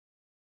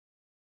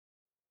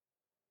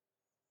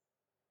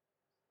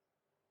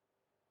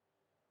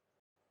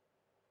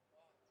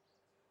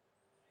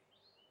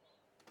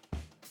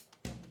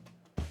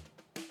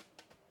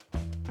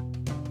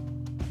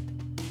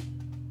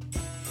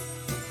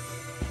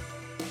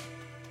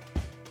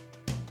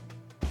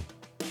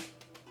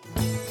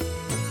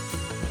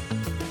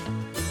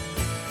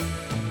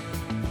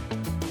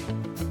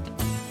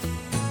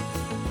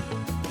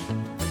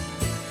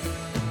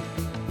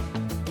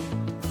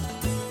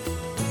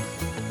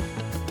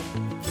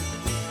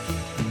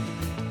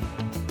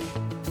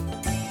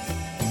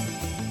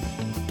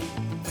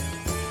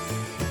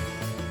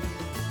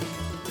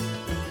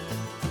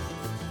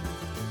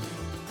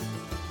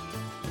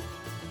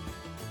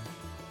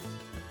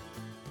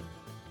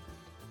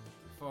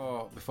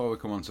Before we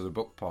come on to the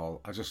book,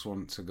 Paul, I just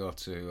want to go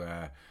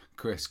to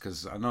Chris,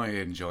 because I know he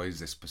enjoys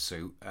this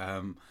pursuit.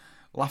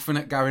 Laughing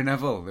at Gary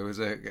Neville. There was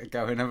a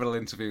Gary Neville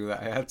interview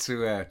that I had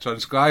to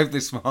transcribe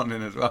this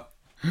morning as well,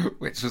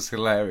 which was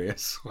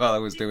hilarious while I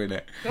was doing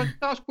it. Can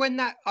I ask when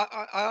that?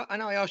 I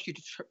know I asked you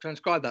to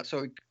transcribe that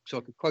so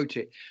I could quote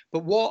it.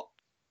 But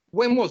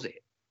when was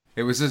it?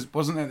 It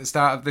wasn't it at the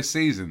start of this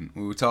season?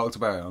 We talked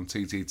about it on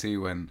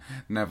TTT when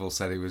Neville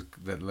said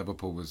that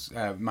Liverpool was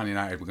Man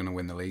United were going to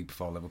win the league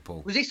before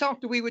Liverpool. Was this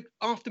after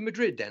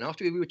Madrid then?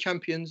 After we were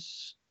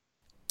champions?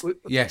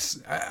 Yes,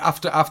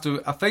 after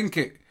I think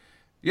it.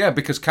 Yeah,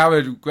 because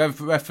Carragher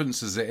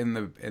references it in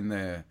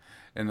the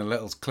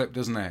little clip,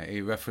 doesn't it?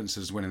 He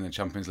references winning the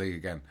Champions League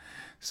again.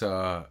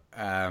 So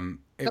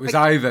it was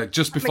either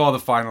just before the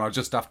final or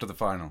just after the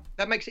final.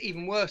 That makes it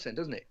even worse then,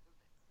 doesn't it?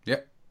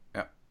 Yep.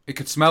 He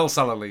could smell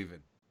Salah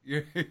leaving.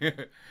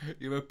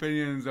 Your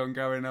opinions on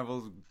Gary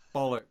Neville's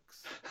bollocks.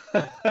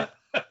 Not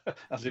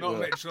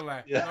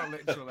literally. Yeah. Not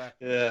literally.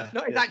 Yeah.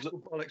 Not his actual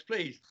bollocks,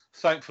 please.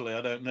 Thankfully,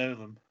 I don't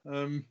know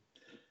them.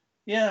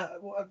 Yeah.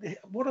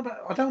 What about?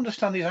 I don't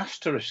understand his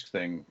asterisk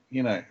thing.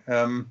 I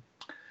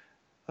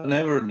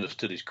never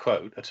understood his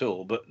quote at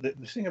all. But the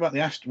thing about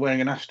wearing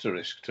an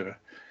asterisk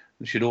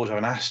they should always have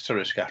an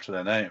asterisk after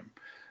their name,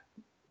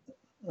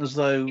 as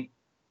though.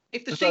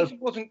 If the season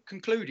wasn't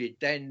concluded,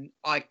 then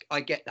I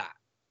get that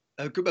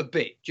a bit.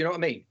 Do you know what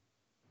I mean?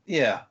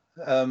 Yeah.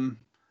 I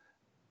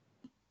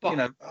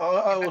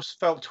always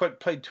felt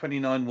played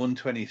 29, won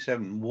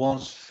 27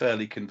 was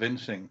fairly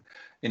convincing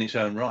in its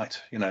own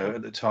right.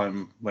 At the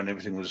time when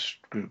everything was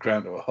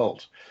ground to a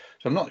halt.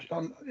 So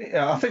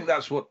I think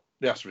that's what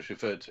the asterisk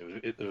referred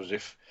to. It was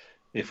if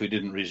we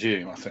didn't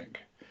resume. I think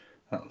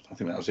that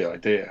was the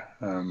idea.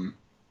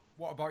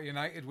 What about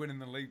United winning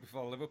the league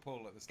before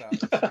Liverpool at the start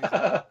of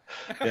the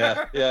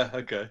season? Yeah,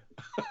 okay.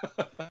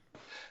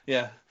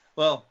 Yeah,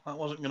 well, that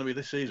wasn't going to be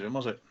this season,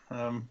 was it?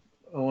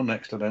 Or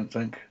next, I don't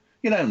think.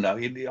 No.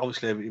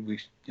 Obviously, we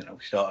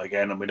start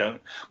again, and we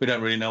don't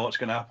really know what's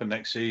going to happen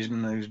next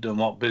season. Who's done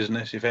what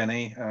business, if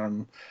any?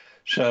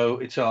 So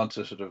it's hard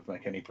to sort of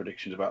make any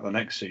predictions about the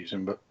next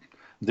season. But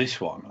this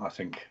one, I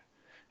think,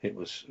 it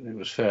was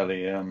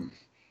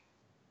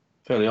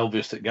fairly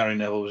obvious that Gary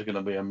Neville was going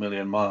to be a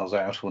million miles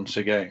out once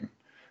again.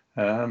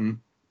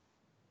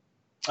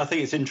 I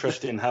think it's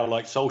interesting how,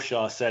 like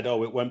Solskjaer said,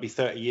 it won't be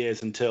 30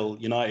 years until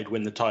United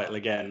win the title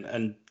again.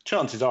 And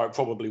chances are it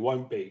probably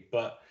won't be.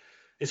 But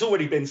it's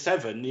already been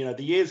 7. The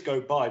years go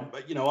by.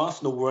 But,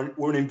 Arsenal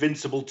were an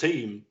invincible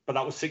team. But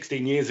that was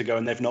 16 years ago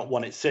and they've not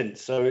won it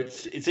since. So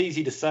it's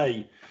easy to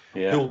say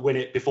who'll win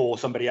it before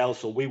somebody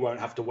else, or we won't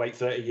have to wait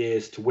 30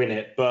 years to win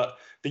it. But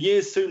the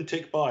years soon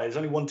tick by. There's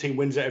only one team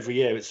wins it every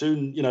year. It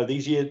soon,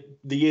 the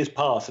years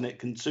pass, and it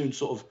can soon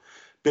sort of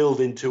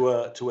build into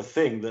a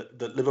thing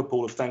that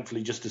Liverpool have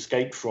thankfully just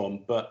escaped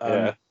from. But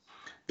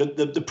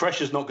the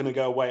pressure's not going to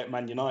go away at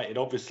Man United.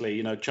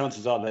 Obviously,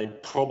 chances are they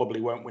probably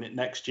won't win it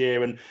next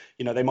year, and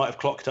they might have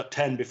clocked up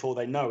 10 before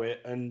they know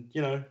it. And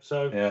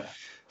so yeah.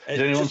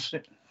 Did anyone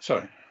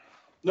sorry?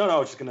 No, I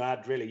was just going to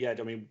add. Really, yeah.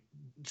 I mean,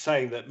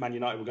 saying that Man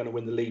United were going to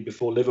win the league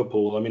before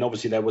Liverpool, I mean,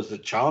 obviously there was a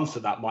chance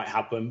that might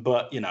happen,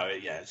 but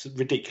it's a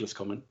ridiculous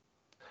comment.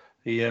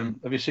 Have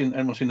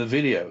anyone seen the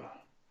video,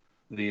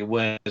 the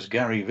Where's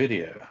Gary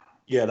video?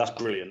 Yeah, that's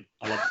brilliant.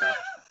 I love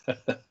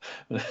that.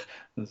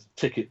 The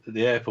ticket at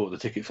the airport, the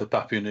ticket for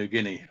Papua New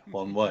Guinea,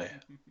 one way.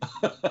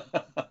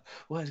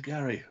 Where's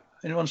Gary?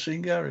 Anyone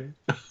seen Gary?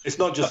 It's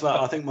not just that.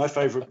 I think my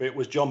favourite bit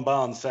was John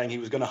Barnes saying he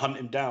was going to hunt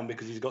him down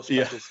because he's got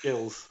special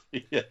skills.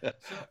 Yeah,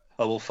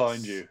 I will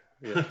find you.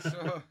 Yeah.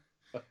 So,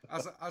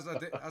 as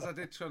I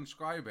did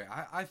transcribe it,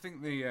 I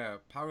think the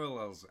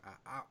parallels are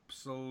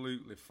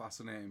absolutely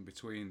fascinating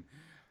between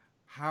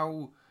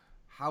how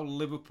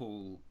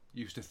Liverpool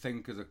used to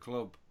think as a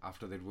club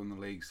after they'd won the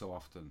league so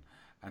often,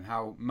 and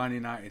how Man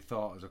United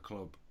thought as a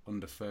club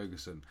under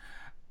Ferguson.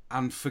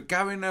 And for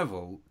Gary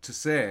Neville to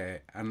say,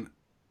 and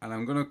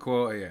I'm going to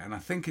quote here, and I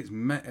think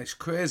it's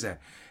crazy,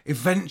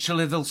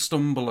 eventually they'll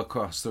stumble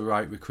across the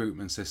right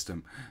recruitment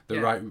system,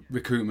 right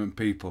recruitment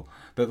people,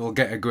 that they'll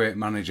get a great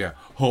manager.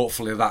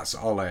 Hopefully that's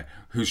Ole,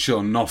 who's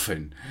shown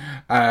nothing.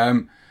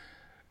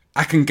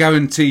 I can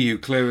guarantee you,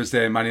 clear as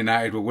day, Man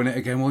United will win it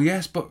again. Well,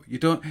 yes, but you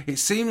don't. It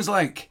seems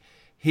like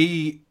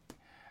he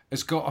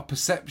has got a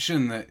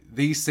perception that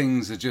these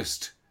things they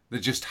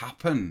just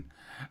happen.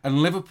 And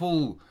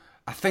Liverpool,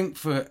 I think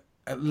for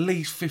at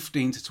least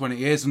 15 to 20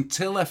 years,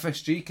 until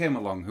FSG came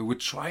along, who were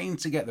trying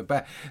to get the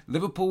best,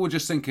 Liverpool were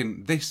just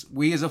thinking,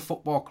 we as a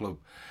football club,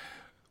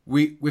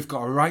 we've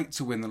got a right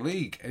to win the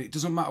league, and it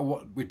doesn't matter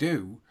what we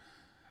do.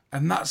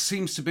 And that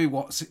seems to be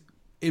what's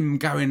in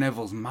Gary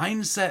Neville's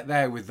mindset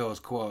there with those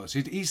quotes.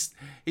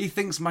 He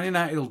thinks Man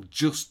United will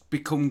just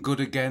become good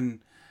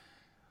again.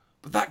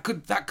 But that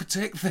could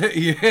take 30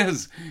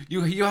 years.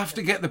 You have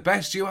to get the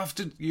best. You have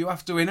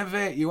to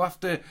innovate. You have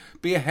to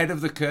be ahead of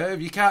the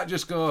curve. You can't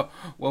just go,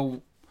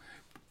 well,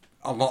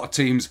 a lot of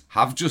teams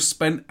have just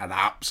spent an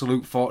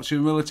absolute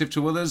fortune relative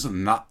to others,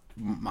 and that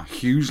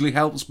hugely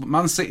helps. But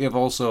Man City have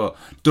also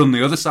done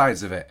the other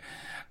sides of it.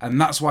 and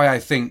that's why I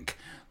think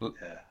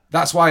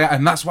that's why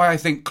I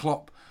think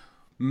Klopp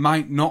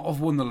might not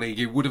have won the league.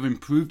 He would have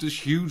improved us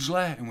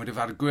hugely and would have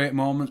had great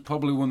moments,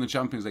 probably won the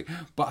Champions League.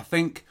 But I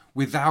think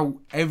without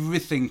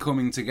everything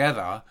coming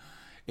together,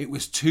 it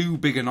was too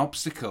big an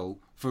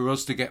obstacle for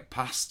us to get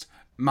past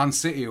Man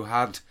City,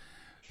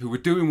 who were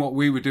doing what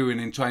we were doing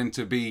in trying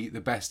to be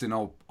the best in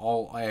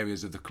all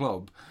areas of the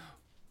club,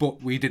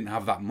 but we didn't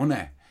have that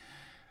money.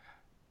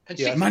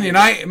 Yeah. Man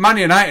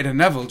United and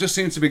Neville just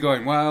seem to be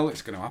going, well,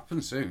 it's going to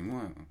happen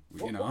soon.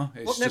 Well,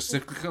 it's just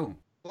cyclical.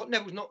 What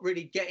Neville's not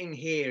really getting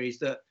here is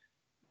that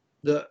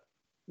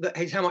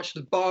is how much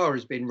the bar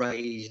has been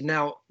raised.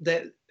 Now,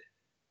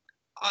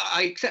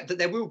 I accept that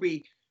there will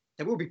be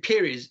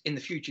periods in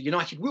the future.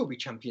 United will be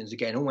champions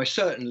again, almost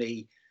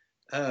certainly.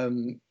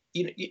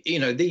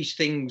 These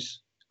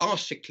things are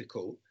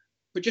cyclical,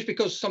 but just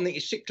because something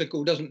is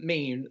cyclical doesn't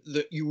mean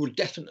that you will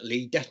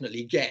definitely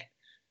get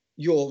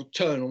your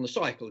turn on the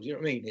cycle. Do you know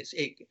what I mean?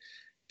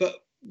 But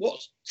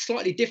what's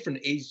slightly different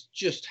is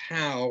just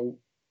how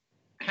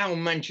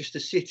Manchester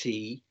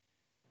City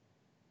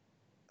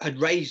had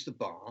raised the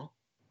bar,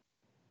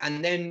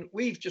 and then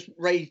we've just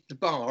raised the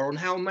bar on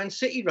how Man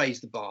City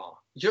raised the bar.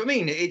 Do you know what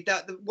I mean?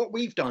 What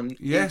we've done.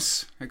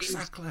 Yes,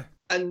 exactly.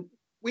 And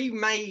we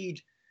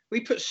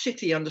put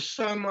City under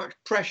so much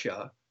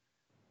pressure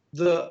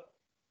that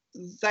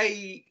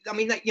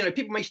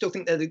people may still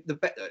think they're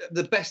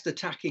the best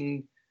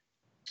attacking.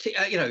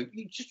 You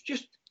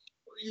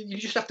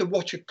just have to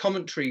watch a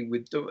commentary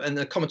and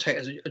the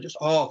commentators are just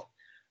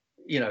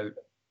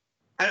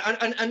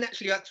and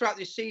actually throughout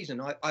this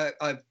season,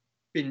 I've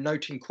been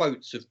noting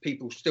quotes of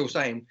people still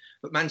saying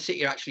that Man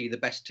City are actually the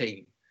best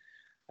team.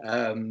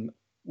 But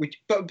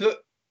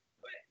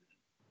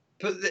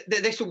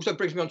this also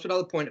brings me on to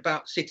another point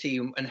about City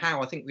and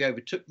how I think we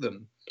overtook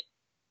them.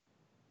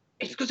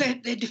 It's because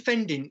their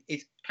defending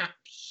is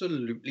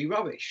absolutely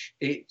rubbish.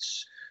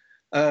 It's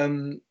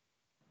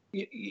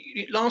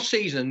last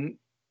season,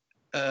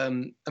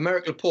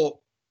 Aymeric Laporte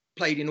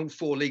played in all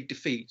 4 league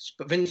defeats,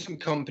 but Vincent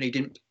Kompany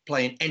didn't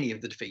play in any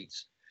of the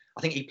defeats.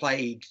 I think he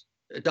played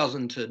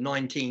 12 to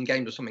 19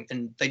 games or something,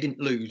 and they didn't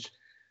lose.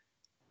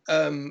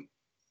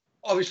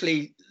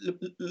 Obviously,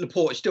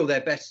 Laporte is still their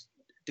best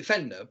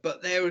defender,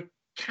 but there are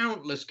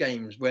countless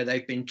games where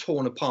they've been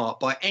torn apart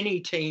by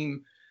any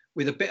team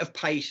with a bit of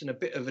pace and a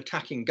bit of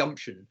attacking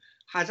gumption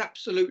has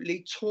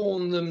absolutely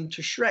torn them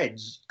to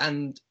shreds,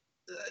 and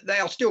they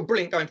are still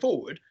brilliant going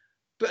forward,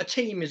 but a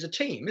team is a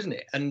team, isn't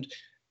it? And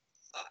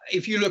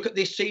if you look at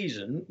this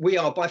season, we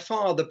are by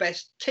far the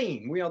best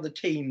team. We are the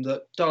team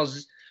that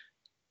does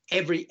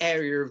every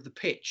area of the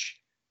pitch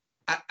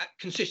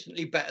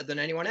consistently better than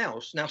anyone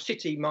else. Now,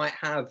 City might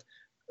have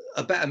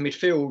a better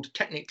midfield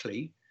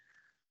technically,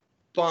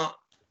 but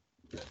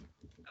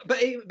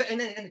and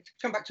then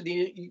come back to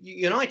the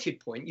United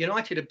point.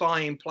 United are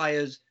buying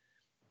players.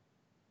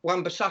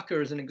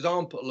 Wan-Bissaka is an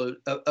example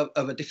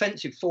of a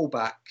defensive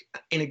fullback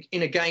in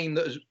a game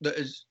that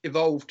has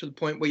evolved to the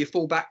point where your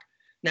fullback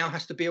now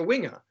has to be a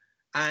winger.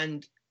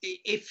 And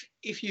if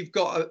you've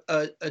got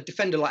a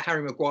defender like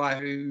Harry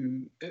Maguire,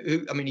 who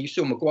I mean, you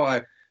saw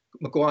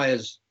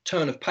Maguire's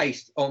turn of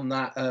pace on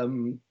that.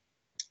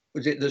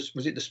 Was it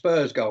the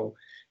Spurs goal?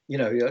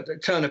 A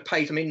turn of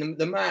pace. I mean,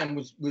 the man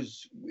was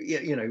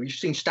you've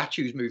seen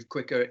statues move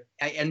quicker,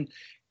 and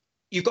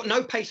you've got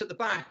no pace at the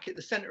back, at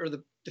the centre of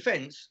the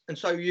defence, and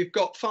so you've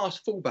got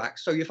fast fullbacks.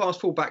 So your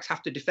fast fullbacks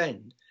have to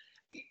defend.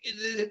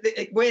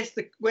 Where's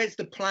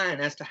the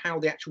plan as to how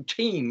the actual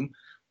team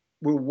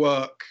will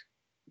work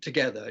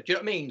together? Do you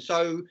know what I mean?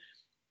 So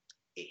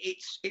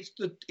it's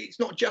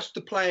not just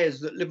the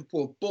players that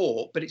Liverpool have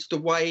bought, but it's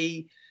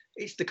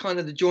the kind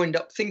of the joined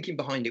up thinking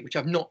behind it, which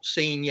I've not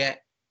seen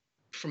yet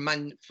from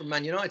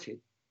Man United.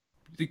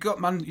 You've got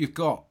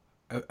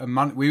a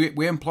man.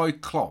 We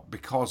employed Klopp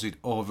because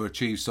he'd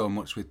overachieved so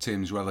much with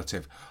Tim's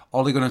relative.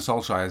 Ole Gunnar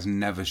Solskjaer has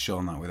never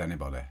shown that with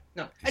anybody.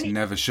 No, he's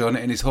never shown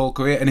it in his whole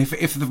career. And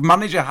if the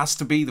manager has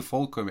to be the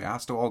fulcrum, it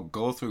has to all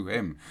go through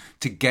him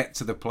to get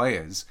to the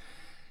players.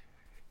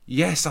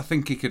 Yes, I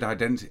think he could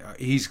identify.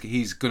 He's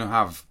going to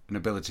have an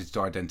ability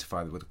to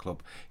identify with the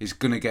club. He's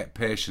going to get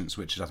patience,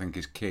 which I think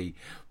is key.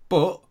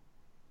 But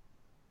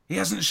he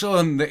hasn't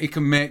shown that he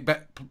can make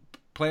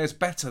players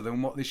better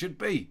than what they should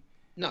be.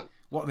 No,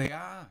 what they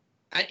are.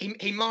 And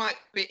he might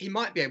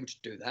be able to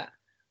do that,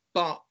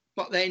 but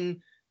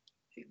then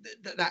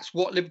that's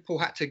what Liverpool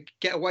had to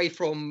get away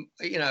from.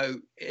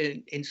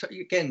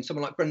 Again,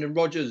 someone like Brendan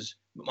Rodgers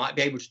might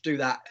be able to do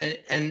that,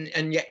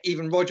 and yet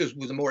even Rodgers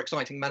was a more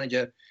exciting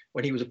manager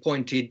when he was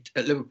appointed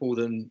at Liverpool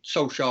than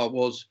Solskjaer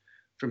was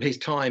from his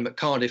time at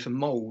Cardiff and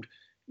Mould.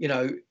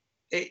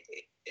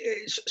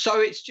 So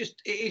it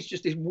is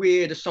just this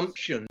weird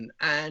assumption,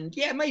 and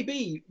yeah,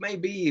 maybe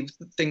if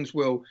things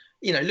will,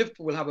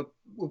 Liverpool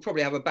will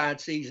probably have a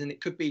bad season.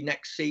 It could be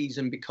next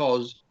season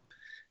because,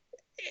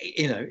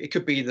 it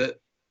could be that,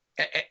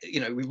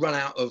 we run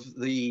out of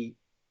the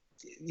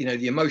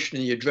emotion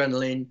and the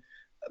adrenaline,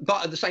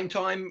 but at the same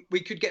time we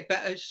could get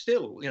better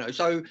still.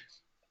 So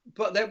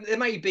but there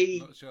may be.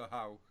 Not sure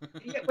how.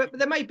 Yeah, but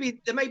there may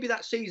be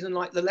that season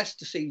like the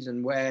Leicester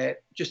season where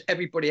just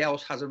everybody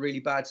else has a really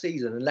bad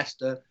season, and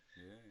Leicester,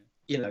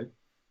 you know,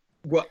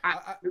 were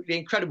absolutely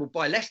incredible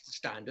by Leicester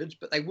standards,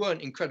 but they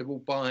weren't incredible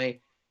by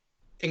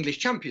English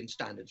champion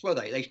standards, were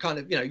they? They kind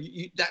of,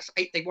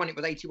 they won it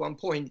with 81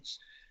 points.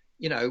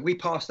 You know, we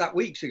passed that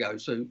weeks ago,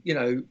 so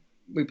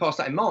we passed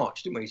that in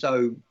March, didn't we?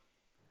 So,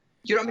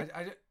 you know what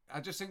I mean? I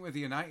just think with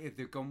United,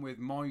 they've gone with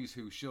Moyes,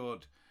 who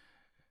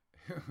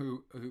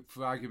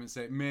for argument's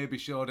sake, maybe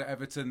showed at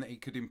Everton that he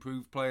could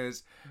improve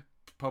players,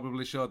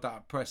 probably showed that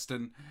at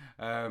Preston,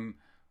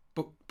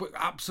 but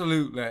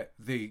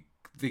absolutely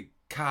the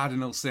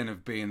cardinal sin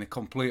of being the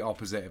complete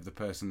opposite of the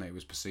person that he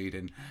was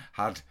preceding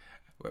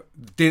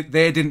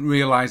they didn't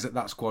realise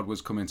that squad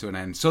was coming to an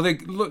end. So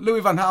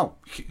Louis van Gaal,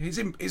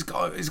 he's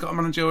got a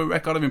managerial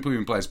record of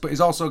improving players, but he's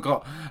also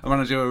got a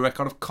managerial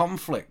record of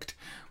conflict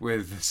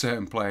with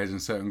certain players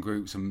and certain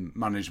groups and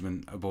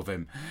management above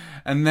him.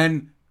 And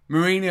then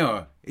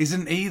Mourinho,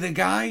 isn't he the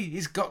guy?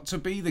 He's got to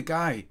be the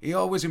guy. He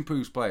always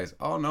improves players.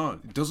 Oh no,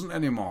 he doesn't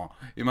anymore.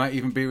 He might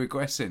even be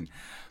regressing.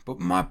 But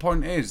my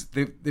point is,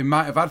 they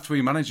might have had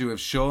 3 managers who have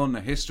shown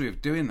a history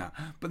of doing that,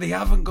 but they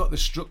haven't got the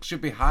structure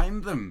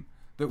behind them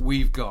that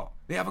we've got.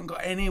 They haven't got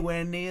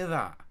anywhere near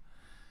that.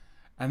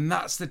 And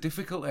that's the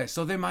difficulty.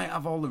 So they might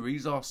have all the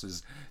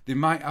resources. They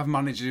might have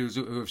managers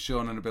who have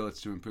shown an ability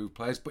to improve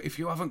players. But if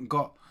you haven't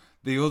got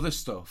the other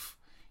stuff,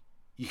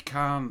 you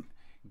can't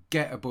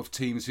get above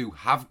teams who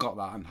have got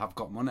that and have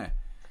got money.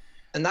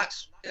 And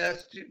that's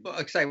what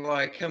I say. When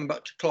I come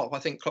back to Klopp, I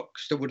think Klopp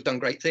still would have done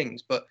great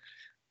things, but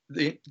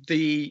the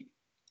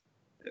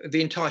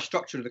entire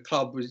structure of the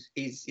club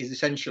is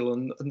essential,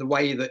 and the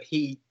way that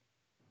he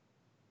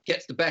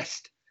gets the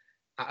best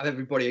out of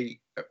everybody,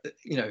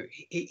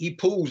 he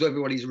pulls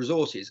everybody's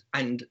resources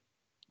and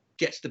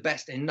gets the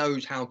best and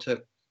knows how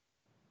to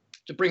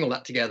bring all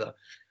that together.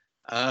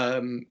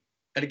 And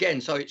again,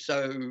 so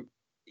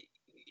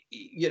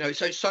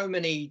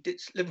many,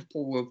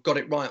 Liverpool have got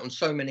it right on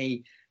so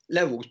many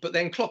levels, but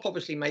then Klopp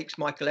obviously makes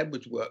Michael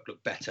Edwards' work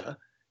look better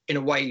in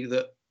a way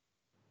that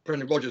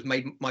Brendan Rodgers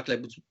made Michael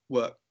Edwards'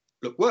 work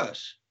look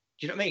worse.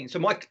 Do you know what I mean? So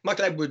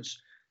Michael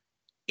Edwards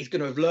is going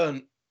to have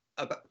learned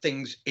about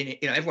things in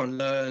it. Everyone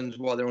learns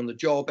while they're on the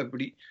job,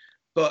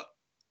 but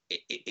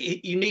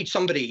you need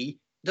somebody,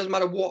 it doesn't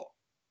matter what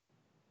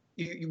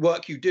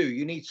work you do,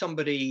 you need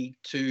somebody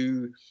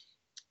to, do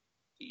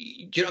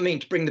you know what I mean,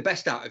 to bring the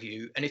best out of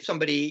you. And if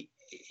somebody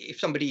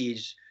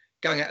is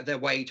going out of their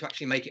way to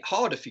actually make it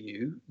harder for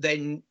you,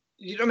 then,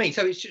 you know what I mean?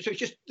 So it's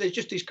just there's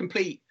just this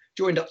complete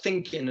joined up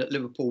thinking at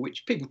Liverpool,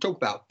 which people talk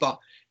about, but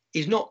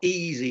is not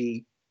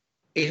easy.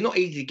 It's not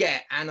easy to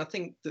get. And I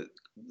think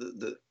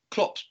that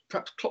Klopp's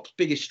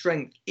biggest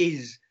strength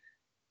is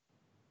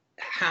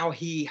how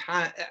he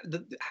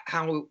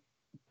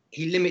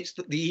limits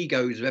the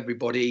egos of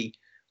everybody,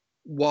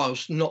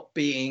 whilst not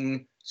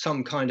being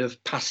some kind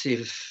of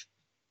passive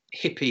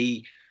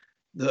hippie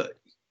that,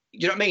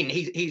 you know what I mean?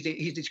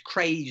 He's this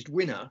crazed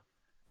winner,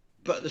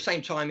 but at the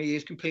same time he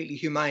is completely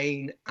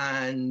humane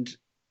and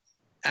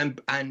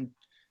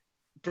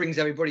brings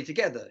everybody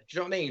together. Do you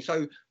know what I mean?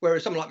 So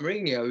whereas someone like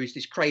Mourinho is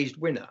this crazed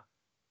winner,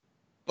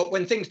 but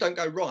when things don't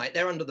go right,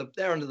 they're under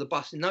the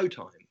bus in no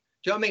time.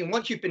 Do you know what I mean?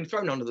 Once you've been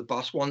thrown under the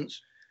bus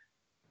once,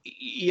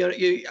 you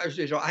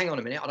like, hang on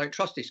a minute, I don't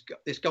trust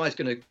this guy's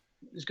going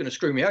to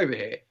screw me over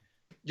here.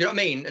 Do you know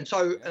what I mean? And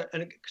so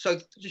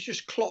it's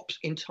just Klopp's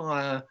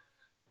entire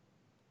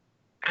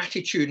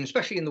attitude, and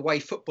especially in the way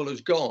football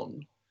has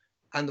gone,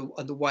 and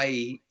the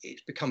way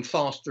it's become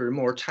faster and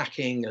more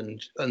attacking,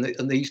 and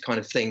these kind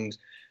of things.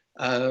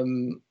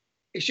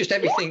 It's just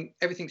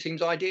everything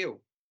seems ideal.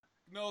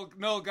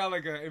 Noel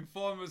Gallagher,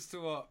 inform us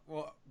to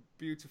what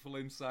beautiful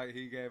insight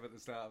he gave at the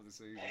start of the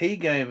season. He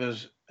gave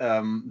us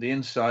the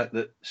insight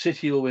that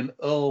City will win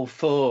all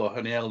 4,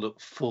 and he held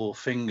up 4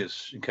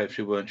 fingers in case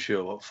you weren't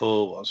sure what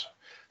 4 was.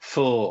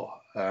 4.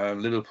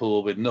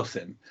 Liverpool with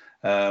nothing.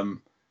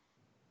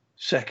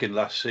 Second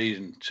last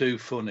season. Too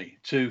funny.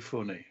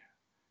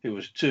 It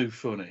was too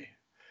funny.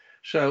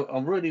 So I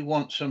really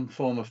want some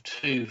form of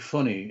too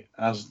funny,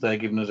 as they're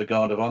giving us a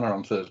guard of honour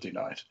on Thursday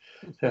night.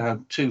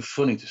 So too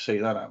funny to see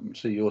that happen.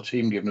 See your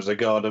team giving us a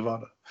guard of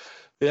honour.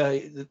 Yeah,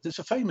 there's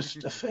a famous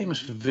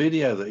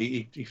video that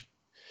he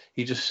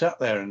just sat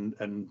there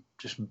and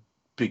just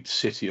bigged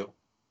City up,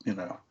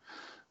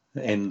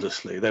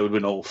 endlessly. They would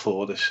win all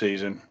 4 this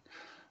season.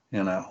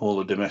 All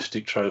the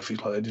domestic trophies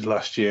like they did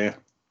last year.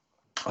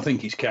 I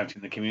think he's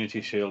counting the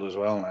Community Shield as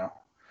well now.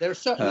 There are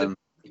certain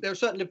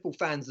Liverpool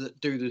fans that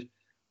do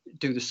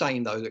the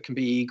same, though, that can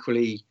be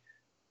equally,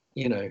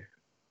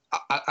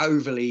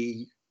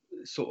 overly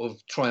sort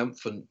of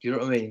triumphant. Do you know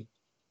what I mean?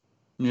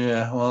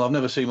 Yeah, well, I've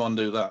never seen one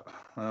do that.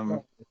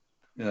 We're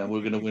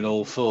going to win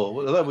all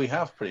 4, although we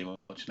have pretty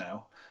much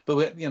now.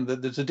 But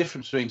there's a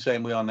difference between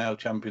saying we are now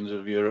champions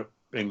of Europe,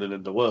 England,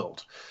 and the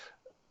world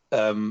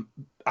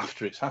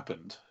after it's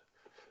happened.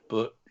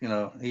 But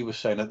he was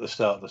saying at the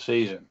start of the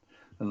season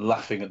and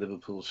laughing at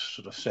Liverpool's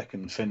sort of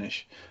second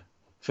finish.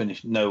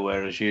 finished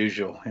nowhere as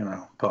usual,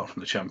 apart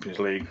from the Champions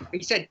League.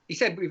 He said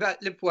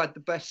Liverpool had the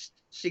best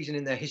season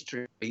in their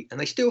history, and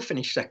they still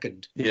finished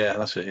second. Yeah,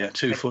 that's it. Yeah,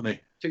 too funny.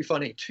 Too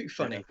funny.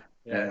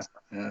 Yeah.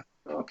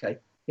 Okay.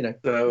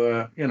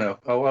 So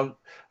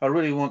I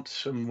really want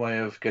some way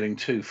of getting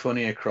Too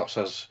Funny across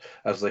as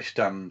they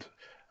stand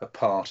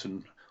apart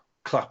and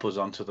clap us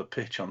onto the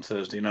pitch on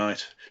Thursday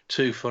night.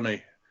 Too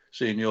funny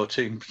seeing your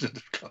team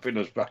clapping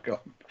us back on.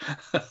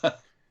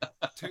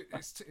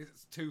 It's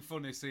too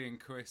funny seeing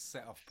Chris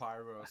set off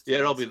pyros. Yeah,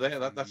 I'll be there.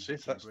 That's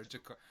it.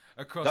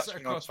 Across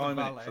the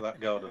valley. For that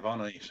guard of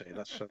honour. You see,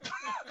 that's.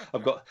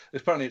 I've got.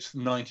 Apparently, it's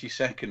 90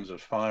 seconds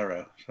of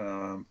pyro,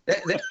 so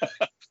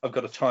I've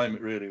got to time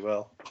it really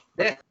well.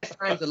 Their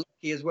fans are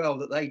lucky as well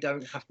that they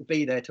don't have to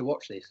be there to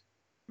watch this.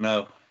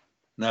 No,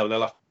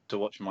 they'll have to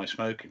watch my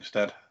smoke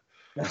instead.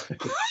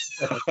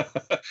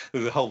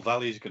 The whole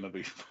valley is going to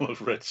be full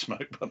of red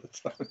smoke by the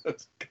time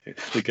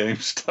the game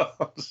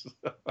starts.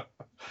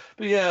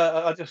 But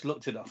yeah, I just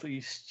looked at it. I thought,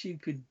 you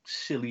stupid,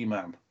 silly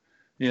man.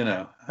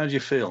 How do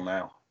you feel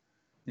now?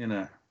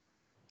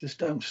 Just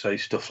don't say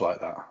stuff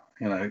like that.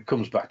 It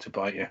comes back to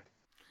bite you.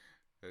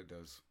 It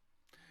does.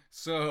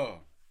 So,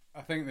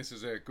 I think this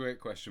is a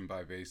great question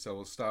by B. So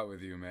we'll start with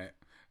you, mate.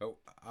 Oh,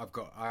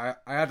 I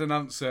had an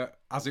answer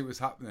as it was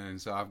happening,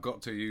 so I've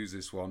got to use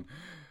this one.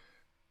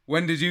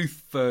 When did you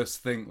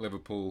first think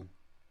Liverpool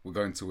were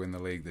going to win the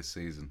league this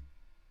season?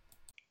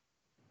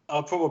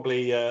 I'll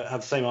probably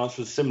have the same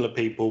answer as similar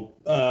people,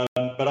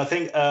 but I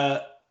think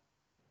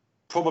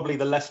probably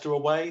the Leicester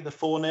away, the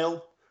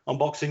 4-0 on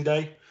Boxing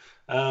Day.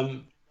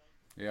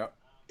 Yeah.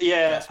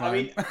 Yeah, I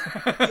mean, you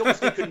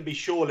obviously couldn't be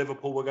sure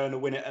Liverpool were going to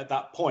win it at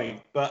that point,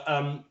 but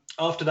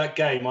after that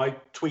game, I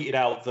tweeted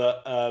out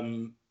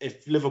that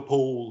if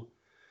Liverpool,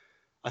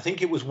 I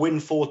think it was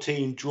win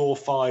 14, draw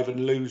 5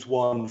 and lose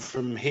 1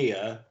 from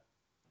here,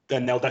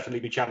 then they'll definitely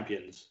be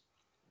champions.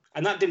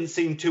 And that didn't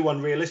seem too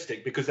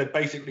unrealistic because they'd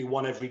basically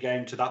won every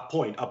game to that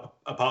point,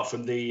 apart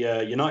from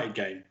the United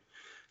game.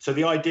 So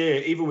the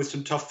idea, even with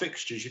some tough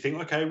fixtures, you think,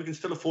 okay, we can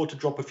still afford to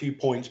drop a few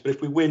points, but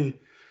if we win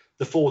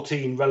the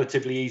 14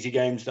 relatively easy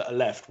games that are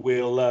left,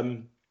 we'll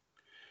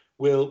win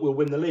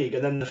the league.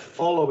 And then the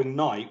following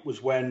night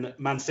was when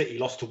Man City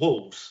lost to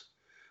Wolves.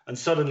 And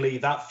suddenly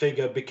that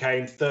figure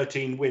became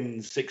 13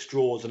 wins, 6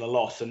 draws and a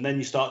loss. And then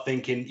you start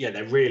thinking, yeah,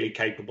 they're really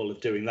capable of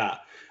doing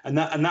that. And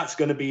that's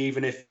going to be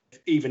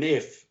even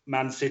if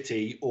Man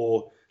City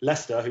or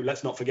Leicester, who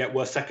let's not forget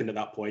were second at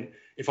that point,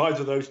 if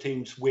either of those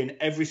teams win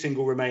every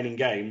single remaining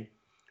game,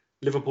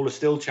 Liverpool are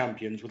still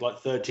champions with like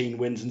 13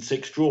 wins and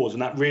 6 draws.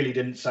 And that really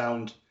didn't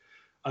sound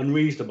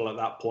unreasonable at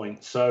that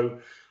point. So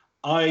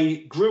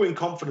I grew in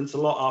confidence a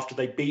lot after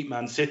they beat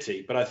Man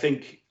City. But I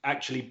think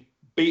actually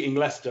beating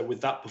Leicester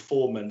with that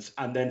performance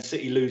and then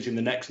City losing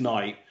the next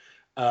night,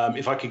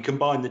 if I can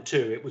combine the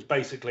two, it was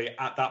basically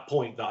at that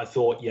point that I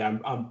thought, yeah,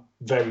 I'm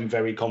very,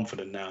 very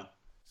confident now.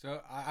 So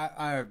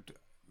I had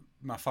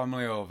my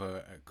family over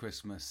at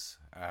Christmas.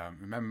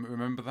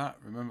 Remember that?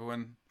 Remember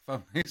when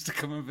family used to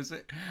come and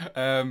visit?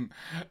 And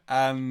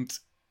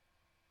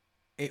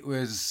it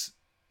was,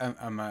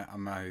 and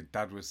my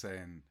dad was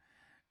saying,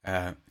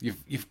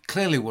 you've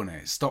clearly won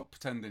it. Stop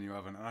pretending you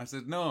haven't. And I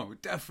said, no, we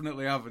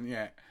definitely haven't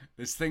yet.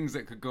 There's things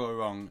that could go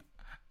wrong.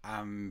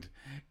 And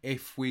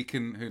if we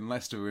can, and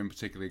Leicester were in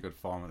particularly good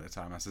form at the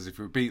time, I says, if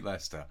we beat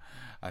Leicester,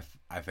 I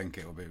think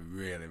it'll be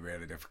really,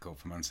 really difficult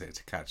for Man City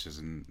to catch us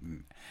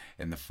in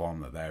the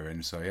form that they're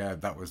in. So yeah,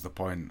 that was the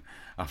point.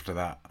 After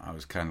that, I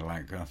was kind of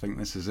like, I think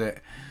this is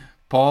it.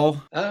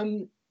 Paul?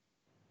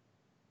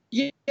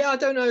 Yeah, I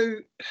don't know.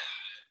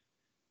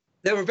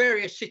 There were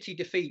various City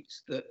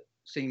defeats that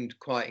seemed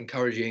quite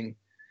encouraging.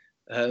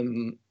 There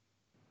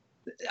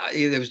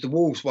was the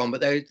Wolves one,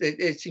 but there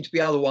seemed to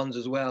be other ones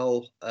as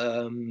well.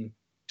 I mean,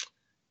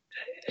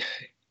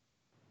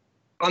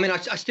 I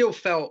still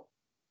felt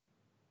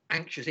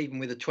anxious even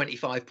with a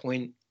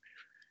 25-point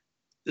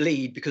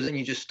lead, because then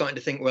you're just starting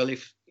to think, well,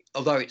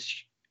 although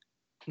it's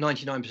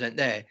 99%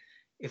 there,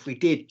 if we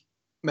did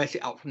mess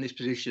it up from this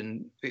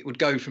position, it would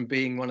go from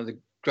being one of the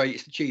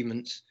greatest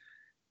achievements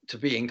to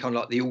being kind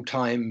of like the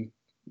all-time,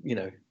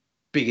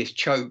 biggest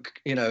choke,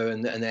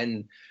 and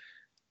then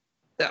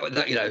that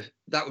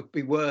would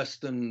be worse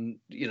than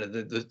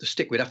the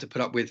stick we'd have to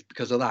put up with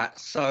because of that.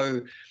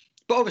 So,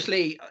 but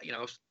obviously,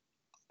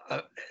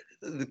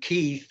 the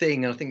key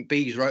thing, and I think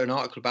Bees wrote an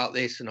article about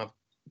this, and I've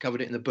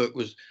covered it in the book,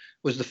 was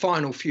the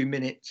final few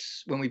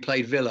minutes when we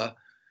played Villa,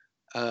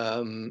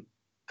 and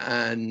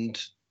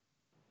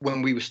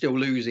when we were still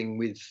losing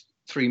with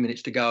 3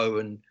 minutes to go,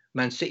 and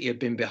Man City had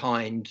been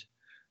behind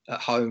at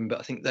home, but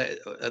I think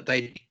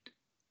they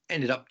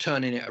ended up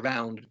turning it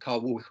around.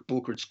 Carl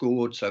Walker had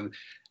scored, so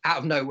out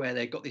of nowhere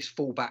they got this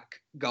fullback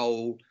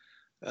goal.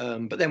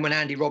 But then when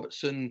Andy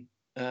Robertson,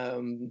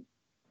 our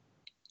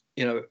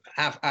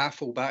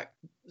fullback,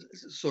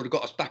 sort of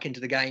got us back into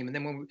the game, and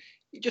then when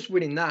just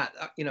winning that,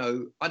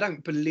 I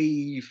don't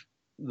believe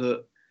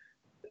that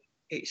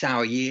it's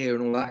our year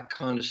and all that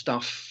kind of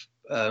stuff.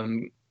 But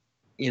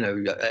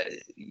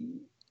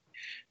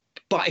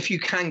if you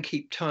can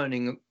keep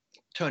turning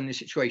turning the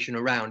situation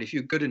around. If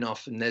you're good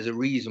enough and there's a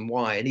reason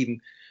why, and even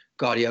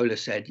Guardiola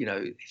said, you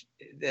know,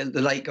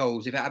 the late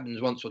goals, if it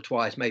happens once or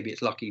twice, maybe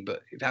it's lucky,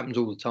 but if it happens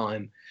all the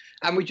time,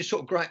 and we just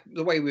sort of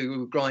the way we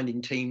were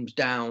grinding teams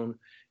down,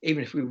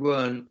 even if we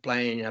weren't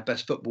playing our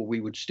best football,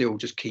 we would still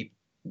just keep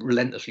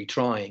relentlessly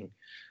trying.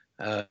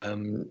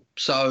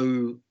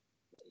 So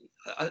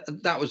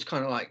that was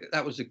kind of like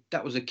that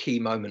was a key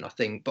moment, I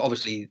think. But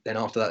obviously, then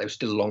after that, there was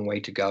still a long way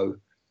to go.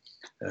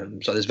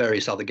 So there's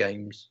various other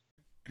games.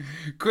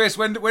 Chris,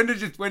 when do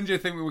you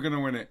think we were going to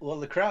win it? Well,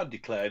 the crowd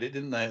declared it,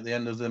 didn't they, at the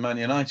end of the Man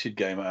United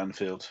game at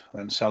Anfield,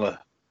 when Salah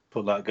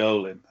put that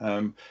goal in.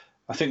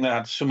 I think that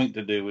had something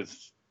to do with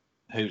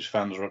whose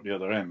fans were at the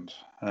other end.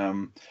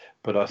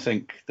 But I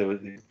think there was,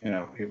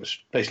 it was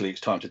basically it's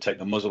time to take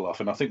the muzzle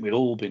off. And I think we'd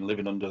all been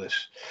living under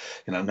this,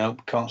 no,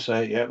 can't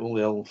say it yet. All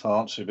the old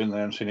farts who've been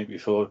there and seen it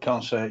before,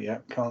 can't say it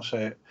yet, can't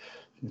say it.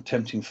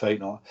 Tempting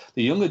fate. Not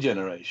the younger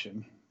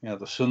generation,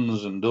 the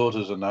sons and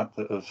daughters and that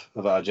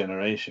of our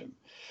generation,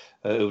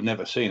 who've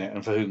never seen it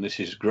and for whom this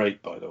is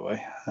great, by the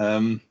way.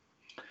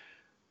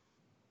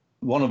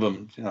 One of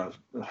them,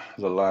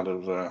 the lad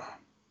of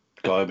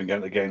guy I've been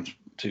going to the games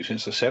to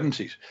since the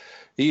 70s.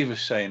 He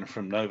was saying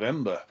from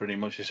November, pretty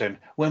much, he's saying,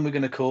 when are we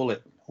going to call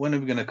it? When are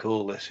we going to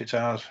call this? It's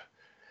ours.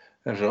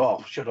 And I said,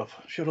 oh, shut up.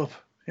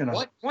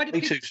 Why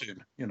did too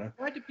soon,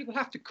 Why do people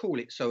have to call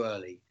it so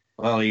early?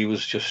 Well,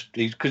 because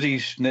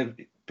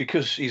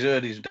he's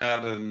heard his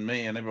dad and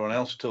me and everyone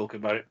else talk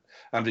about it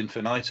ad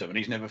infinitum, and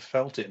he's never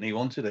felt it, and he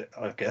wanted it,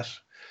 I guess.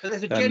 But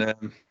there's a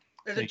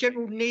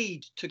general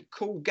need to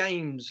call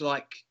games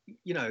like,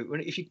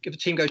 if a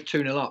team goes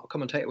 2-0 up, a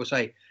commentator will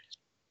say,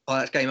 oh,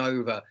 that's game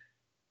over.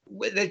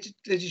 There's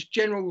this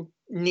general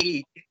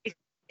need.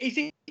 Is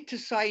it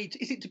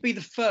to be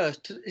the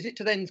first? Is it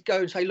to then go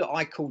and say, look,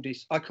 I called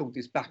this back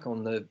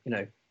on the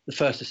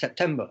 1st of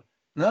September?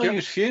 No, he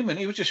was fuming.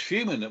 He was just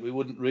fuming that we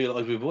wouldn't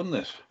realise we've won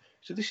this.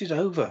 So this is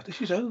over. This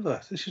is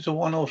over. This is a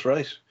one-horse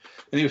race.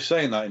 And he was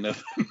saying that in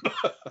November. He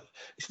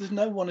said, there's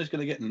no one who's going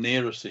to get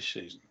near us this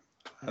season.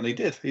 And he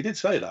did. He did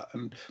say that.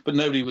 But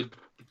nobody would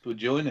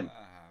join him.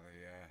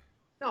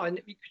 No, and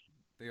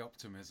the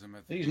optimism.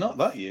 He's not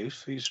that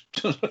youth. He's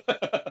we're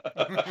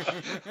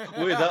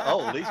that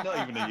old. He's not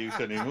even a youth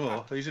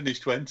anymore. He's in his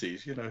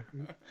 20s,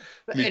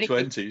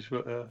 mid-20s.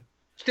 But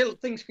still,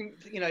 things can,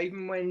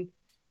 even when,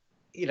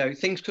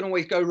 things can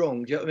always go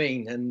wrong. Do you know what I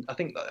mean? And I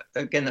think,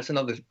 again, that's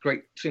another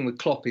great thing with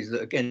Klopp is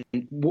that, again,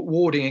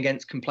 warding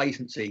against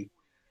complacency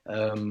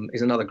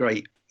is another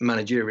great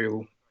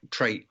managerial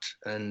trait.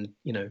 And,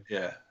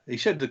 Yeah. He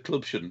said the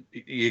club shouldn't.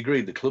 He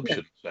agreed the club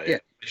shouldn't say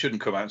it. They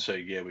shouldn't come out and say,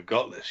 yeah, we've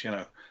got this.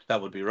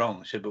 That would be wrong.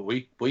 He said, but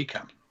we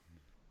can.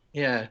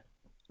 Yeah.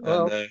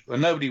 Well,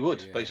 and nobody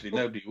would. Basically,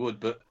 nobody would.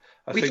 But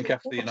I think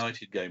after the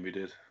United game, we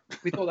did.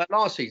 We thought that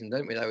last season,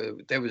 don't we?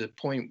 There was a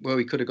point where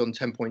we could have gone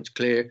 10 points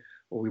clear,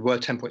 or we were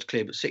 10 points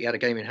clear, but City had a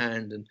game in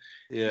hand, and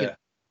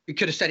we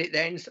could have said it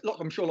then.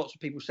 I'm sure lots of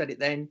people said it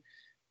then,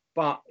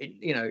 but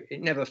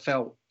it never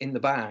felt in the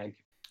bag.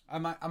 I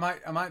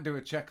might do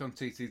a check on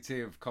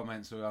TTT of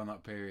comments around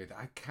that period.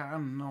 I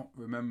cannot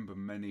remember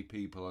many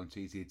people on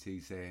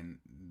TTT saying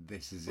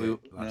this is it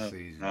last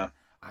season. No.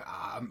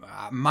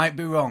 I might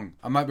be wrong.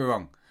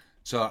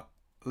 So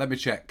let me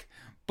check.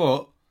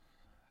 But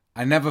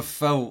I never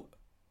felt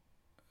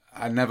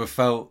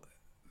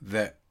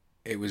that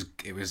it was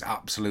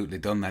absolutely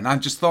done then. I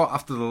just thought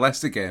after the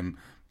Leicester game,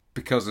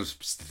 because of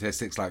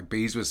statistics like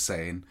Bees was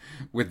saying,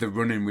 with the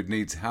running we'd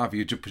need to have,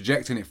 you're just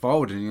projecting it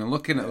forward and you're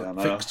looking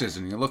at fixtures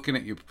and you're looking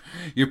at your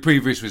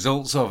previous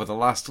results over the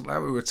last,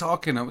 like we were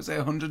talking, I would say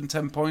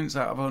 110 points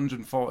out of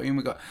 114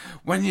 we got.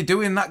 When you're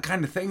doing that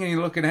kind of thing and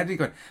you're looking ahead, you're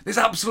going, there's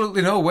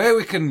absolutely no way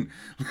we can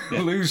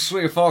lose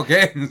 3 or 4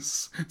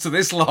 games to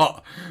this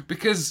lot,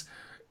 because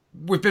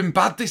we've been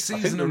bad this season.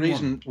 I think the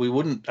reason we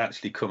wouldn't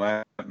actually come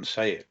out and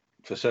say it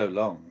for so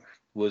long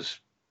was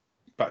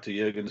back to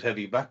Jurgen's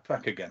heavy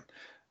backpack again.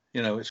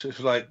 It's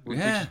like we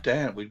just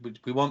dare. We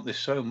want this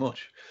so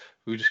much,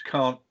 we just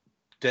can't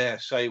dare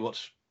say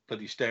what's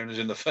bloody staring us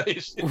in the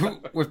face.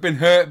 We've been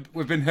hurt.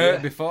 We've been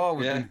hurt before.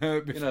 We've been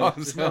hurt before.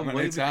 There's no way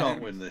we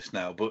can't win this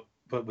now, but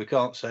we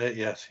can't say it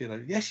yet.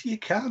 Yes, you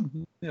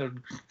can.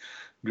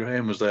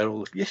 Graham was there.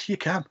 Yes, you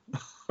can.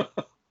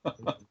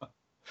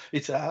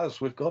 It's ours.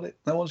 We've got it.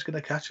 No one's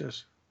going to catch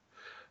us.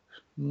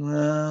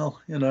 Well,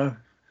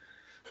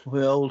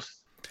 we're old.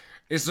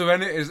 Is there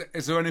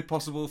any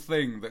possible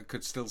thing that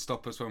could still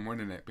stop us from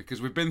winning it?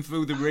 Because we've been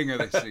through the ringer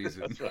this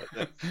season. That's right.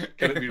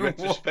 Can it be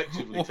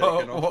retrospectively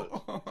taken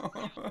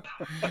off?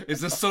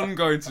 Is the sun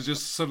going to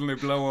just suddenly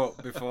blow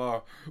up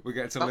before we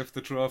get to lift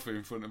the trophy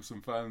in front of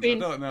some fans? I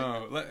don't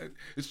know.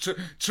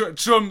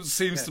 Trump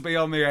seems to be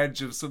on the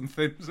edge of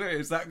something.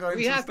 Is that going?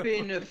 We have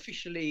been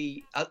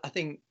officially. I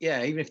think.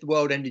 Yeah. Even if the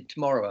world ended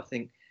tomorrow, I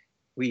think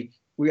we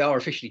are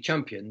officially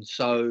champions.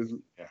 So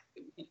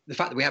the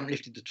fact that we haven't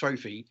lifted the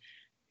trophy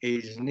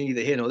is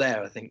neither here nor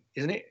there, I think,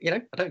 isn't it?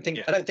 I don't think.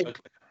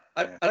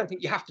 I don't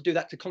think you have to do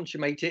that to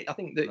consummate it. I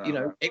think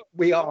that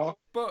we are.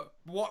 But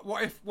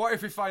what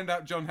if we find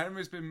out John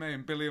Henry's been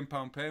making £1 billion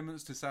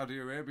payments to Saudi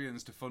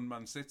Arabians to fund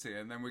Man City,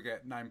 and then we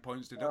get 9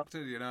 points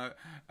deducted,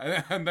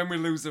 and then we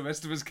lose the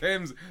rest of his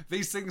games?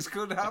 These things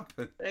could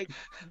happen.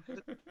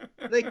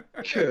 They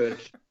could,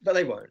 but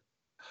they won't.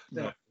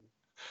 No.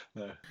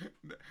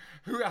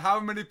 How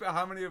many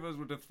of us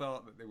would have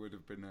thought that there would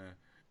have been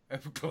a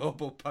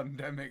global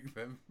pandemic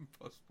that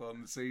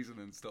postponed the season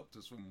and stopped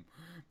us from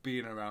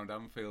being around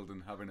Anfield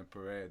and having a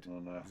parade? Oh,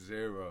 no.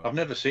 Zero. I've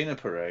never seen a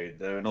parade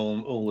there, and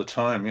all the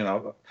time,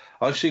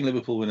 I've seen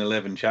Liverpool win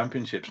 11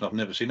 championships, and I've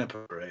never seen a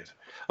parade.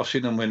 I've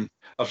seen them win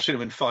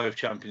 5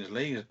 Champions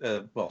Leagues,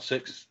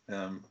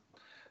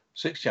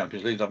 6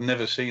 Champions Leagues. I've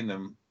never seen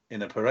them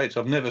in a parade.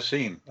 So I've never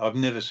seen a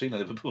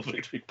Liverpool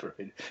victory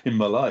parade in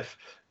my life,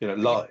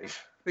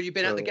 live. But you've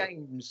been at the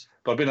games.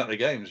 But I've been at the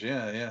games,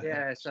 yeah.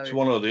 Yeah, so it's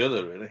one or the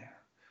other, really.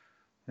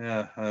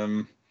 Yeah.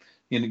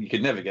 You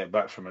could never get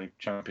back from a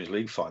Champions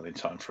League final in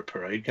time for a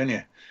parade, can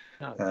you?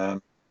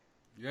 No.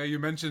 Yeah, you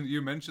mentioned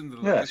the.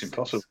 Yeah, it's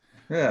impossible.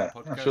 Yeah,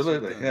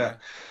 absolutely. Yeah.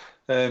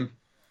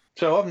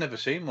 So I've never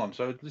seen one,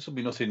 so this will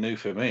be nothing new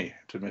for me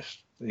to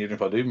miss. Even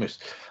if I do miss,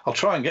 I'll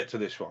try and get to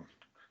this one,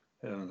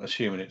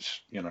 assuming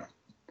it's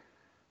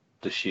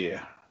this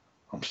year.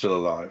 I'm still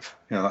alive,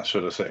 that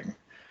sort of thing.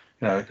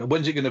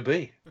 When's it going to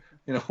be?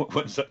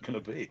 When's that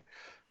going to be?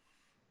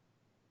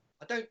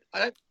 I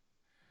don't.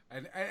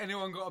 And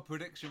anyone got a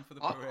prediction for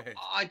the parade?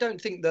 I don't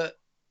think that.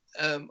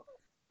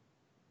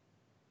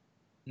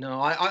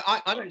 No,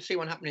 I don't see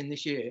one happening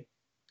this year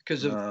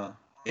because of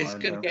it's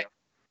going to get.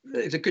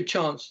 There's a good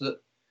chance that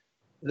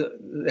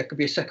there could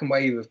be a second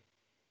wave of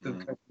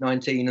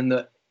COVID-19, and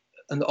that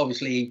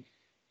obviously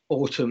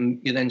autumn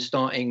you're then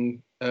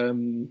starting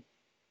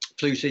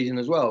flu season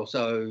as well.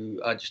 So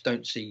I just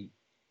don't see.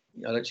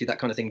 I don't see that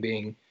kind of thing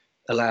being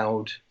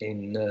allowed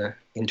in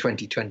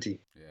 2020.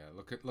 Yeah,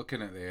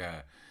 looking at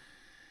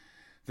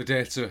the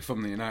data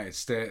from the United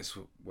States,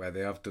 where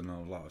they have done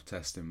a lot of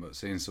testing, but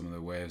seeing some of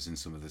the waves in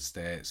some of the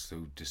states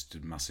who just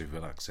did massive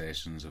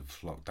relaxations of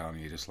lockdown,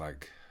 you're just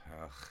like,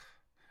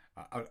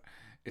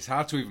 it's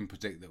hard to even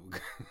predict that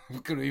we're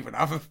going to even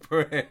have a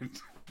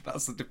parade.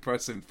 That's the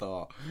depressing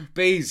thought.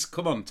 Bees,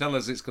 come on, tell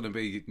us it's going to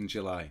be in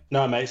July.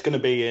 No, mate, it's going to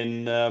be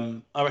in.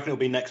 I reckon it'll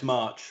be next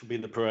March. Will be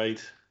the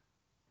parade.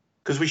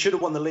 Because we should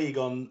have won the league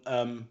on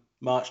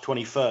March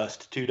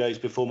 21st, 2 days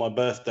before my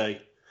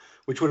birthday,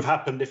 which would have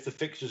happened if the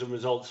fixtures and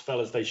results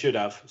fell as they should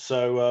have.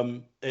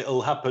 So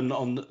it'll happen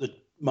on the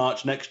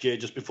March next year,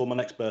 just before my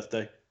next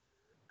birthday.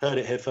 Heard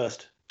it here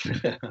first.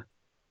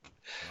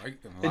 Like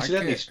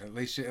it. At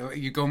least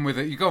you're going with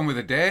it. You're going with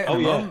a date. Oh,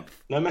 yeah.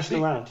 Month. No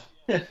messing around.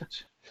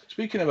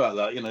 Speaking about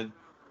that,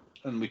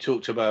 and we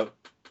talked about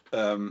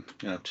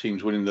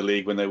teams winning the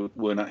league when they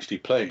weren't actually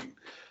playing.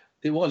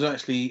 It was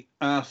actually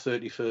our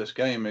 31st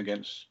game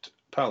against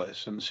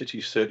Palace and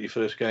City's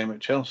 31st game at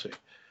Chelsea.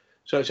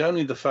 So it's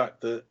only the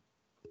fact that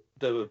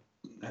they were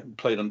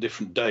played on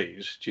different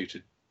days due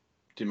to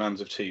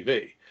demands of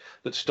TV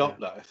that stopped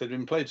that. If they'd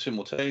been played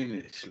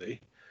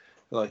simultaneously,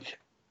 like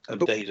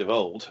days of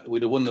old,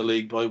 we'd have won the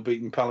league by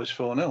beating Palace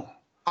 4-0.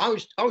 I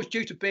was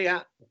due to be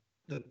at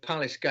the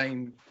Palace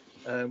game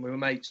with my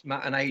mates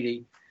Matt and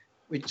Adi.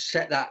 We'd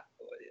set that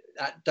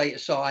date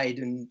aside,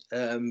 and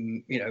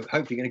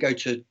hopefully going to go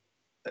to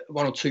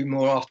one or two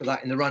more after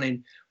that in the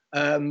running.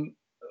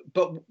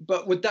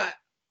 But would that,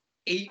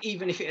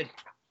 even if it had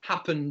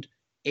happened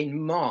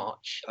in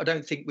March, I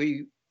don't think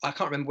I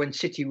can't remember when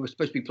City was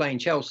supposed to be playing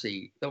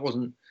Chelsea. That was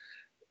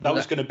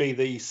going to be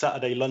the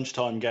Saturday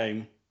lunchtime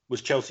game,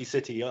 was Chelsea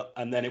City,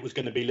 and then it was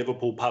going to be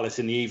Liverpool Palace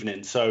in the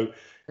evening. So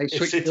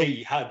if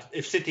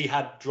City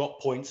had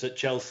dropped points at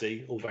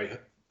Chelsea, all very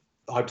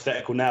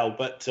hypothetical now,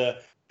 but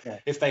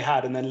if they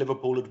had, and then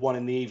Liverpool had won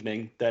in the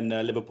evening, then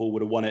Liverpool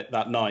would have won it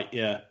that night.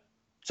 Yeah.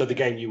 So the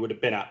game you would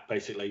have been at,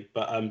 basically.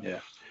 But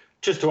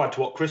just to add to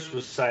what Chris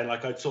was saying,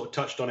 like I sort of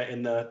touched on it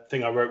in the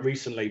thing I wrote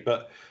recently,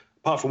 but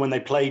apart from when they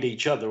played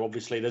each other,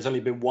 obviously, there's only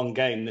been one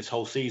game this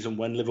whole season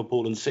when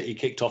Liverpool and City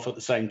kicked off at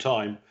the same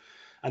time.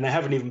 And they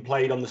haven't even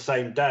played on the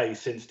same day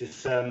since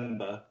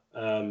December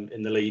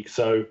in the league.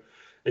 So,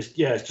 it's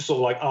just sort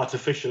of like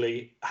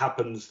artificially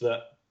happens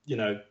that,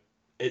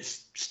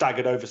 it's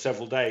staggered over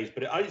several days.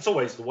 But it's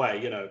always the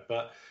way,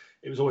 but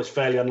it was always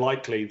fairly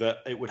unlikely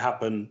that it would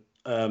happen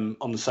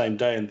on the same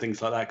day and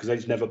things like that, because they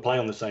just never play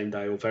on the same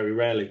day, or very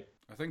rarely.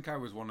 I think I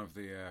was one of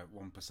the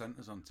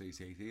 1%ers on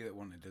TTT that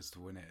wanted us to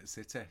win it at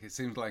City. It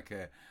seemed like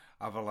a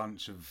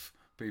avalanche of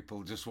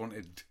people just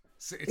wanted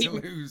City to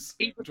lose,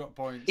 drop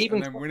points,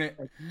 and then win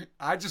it.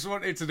 I just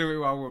wanted to do it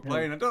while we were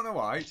playing. I don't know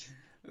why.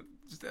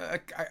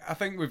 I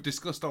think we've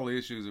discussed all the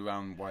issues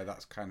around why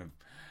that's kind of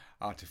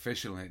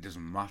artificial and it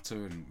doesn't matter,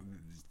 and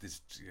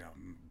there's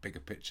bigger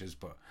pictures,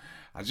 but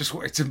I just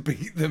wanted to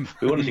beat them.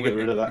 We wanted to get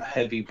rid of that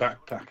heavy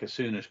backpack as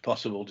soon as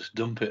possible, just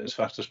dump it as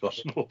fast as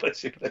possible,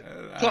 basically.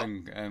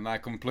 And I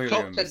completely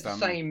understand. Said the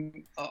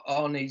same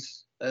on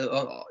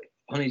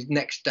his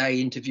next day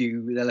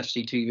interview with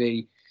LFC TV.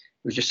 He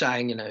was just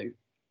saying,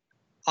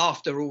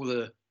 after all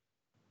the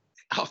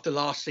after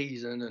last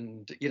season,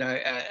 and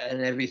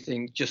and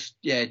everything, just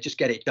get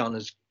it done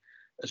as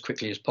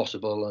quickly as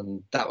possible.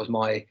 And that was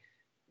my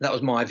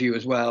view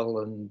as well.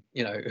 And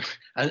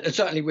and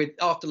certainly with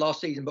after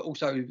last season, but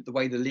also the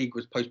way the league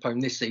was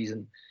postponed this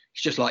season,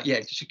 it's just like,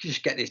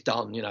 just get this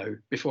done,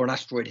 before an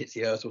asteroid hits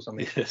the Earth or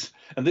something. Yes,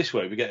 and this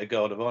way we get a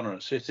guard of honour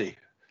at City.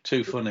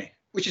 Too funny.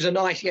 Which is a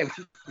nice, you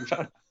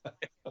got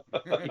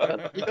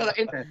that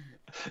in there.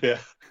 Yeah.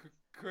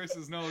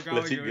 Chris's Noel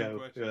Gallagher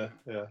impression.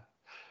 Yeah.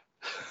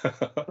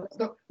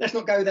 Let's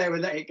not go there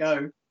and let it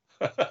go.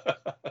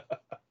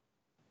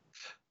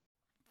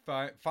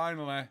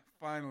 Finally,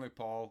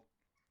 Paul,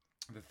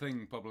 the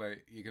thing probably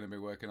you're going to be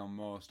working on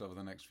most over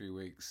the next few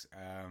weeks.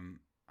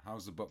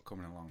 How's the book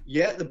coming along?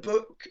 Yeah, the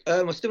book.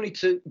 I still need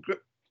to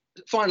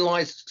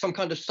finalise some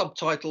kind of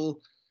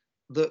subtitle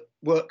that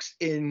works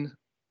in,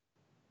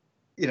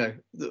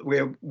 that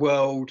we're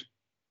world,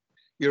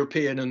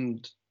 European,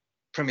 and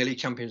Premier League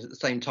champions at the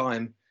same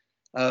time.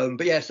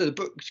 But yeah, so the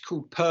book's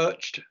called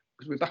Perched,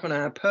 because we're back on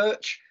our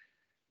perch.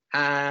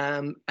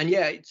 And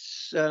yeah,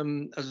 it's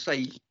as I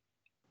say,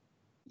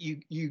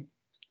 you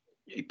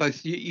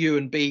both you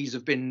and Bees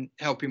have been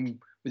helping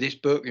with this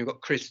book. You've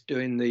got Chris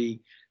doing the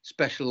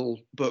special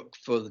book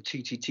for the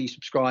TTT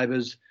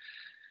subscribers.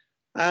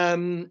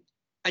 And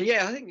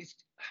yeah, I think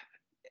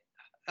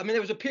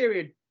there was a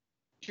period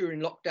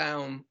during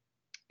lockdown,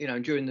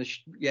 during the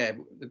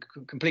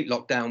complete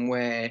lockdown,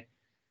 where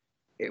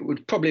it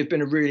would probably have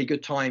been a really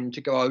good time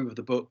to go over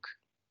the book.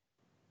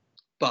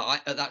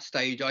 But at that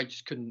stage, I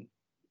just couldn't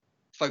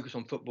focus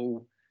on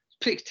football,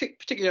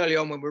 particularly early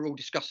on when we were all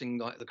discussing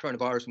like the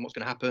coronavirus and what's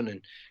going to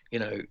happen.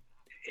 And,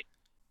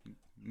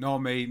 Nor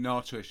me,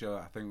 nor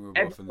Trisha. I think we were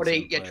both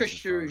everybody, in the same place.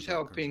 Trisha was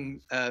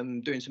helping,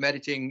 doing some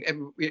editing.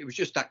 It was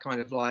just that kind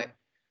of like,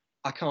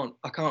 I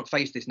can't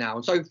face this now.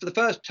 And so for the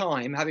first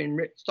time, having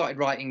started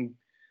writing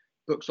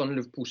books on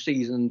Liverpool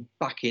season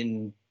back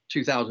in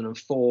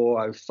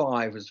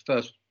 2004-05 was the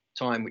first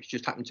time, which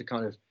just happened to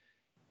kind of,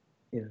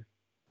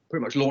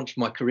 pretty much launch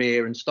my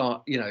career and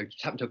start,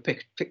 just happened to have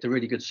picked a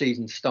really good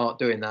season to start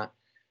doing that.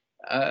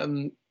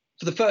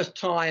 For the first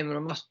time,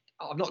 and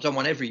I've not done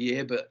one every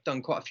year, but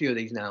done quite a few of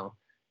these now.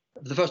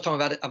 For the first time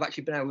I've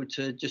actually been able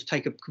to just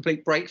take a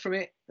complete break from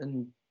it.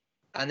 And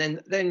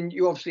then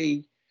you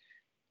obviously,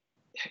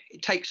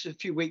 it takes a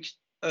few weeks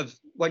of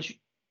once you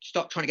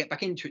start trying to get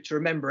back into it to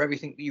remember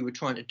everything that you were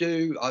trying to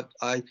do.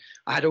 I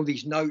had all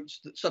these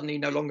notes that suddenly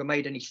no longer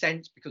made any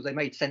sense because they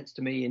made sense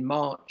to me in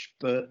March,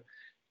 but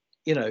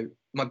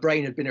my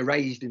brain had been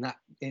erased in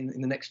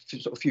the next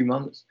sort of few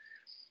months.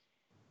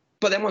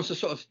 But then once I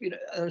sort of,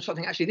 I'm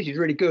thinking, actually, this is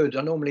really good.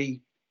 I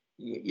normally,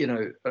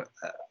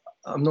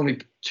 I'm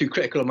normally too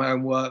critical of my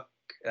own work,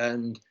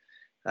 and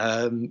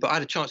but I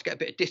had a chance to get a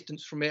bit of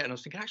distance from it, and I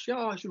was thinking, actually,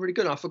 it's really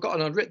good. I'd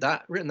forgotten I'd written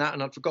that,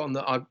 and I'd forgotten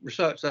that I'd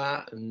researched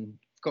that, and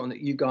forgotten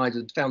that you guys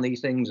had found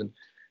these things,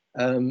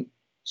 and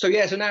so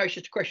now it's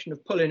just a question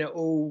of pulling it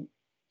all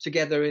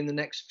together in the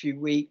next few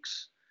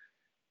weeks,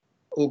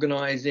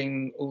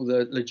 organising all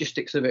the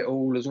logistics of it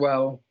all as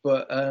well.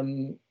 But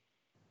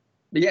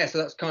yeah, so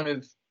that's kind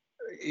of,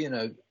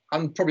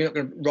 I'm probably not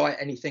going to write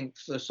anything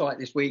for the site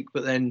this week,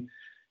 but then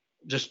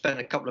just spent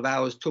a couple of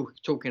hours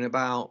talking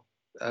about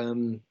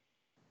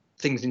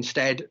things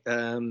instead,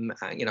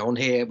 on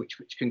here, which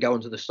can go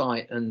onto the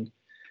site and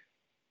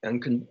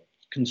can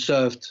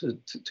serve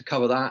to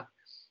cover that.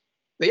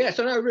 But yeah,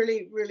 so no,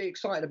 really, really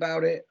excited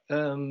about it.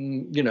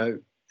 And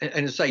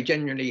as I say,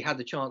 genuinely had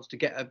the chance to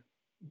get a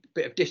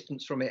bit of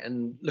distance from it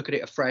and look at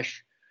it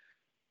afresh.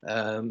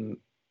 And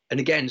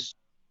again,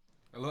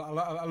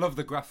 I love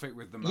the graphic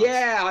with the mask.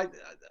 Yeah,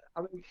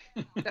 I mean,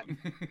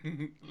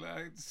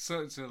 it's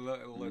such a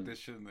little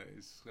addition that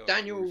is so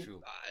Daniel.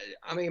 crucial.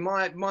 I mean,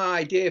 my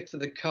idea for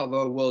the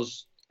cover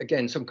was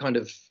again some kind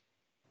of,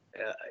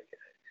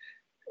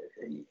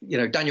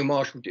 Daniel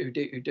Marshall, who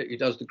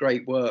does the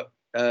great work.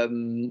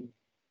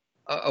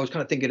 I was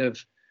kind of thinking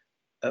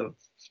of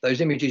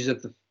those images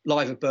of the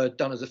live bird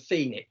done as a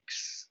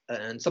phoenix,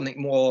 and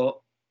something more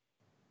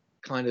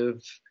kind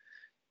of.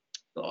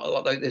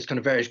 There's kind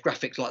of various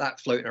graphics like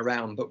that floating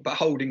around, but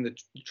holding the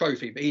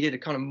trophy. But he did a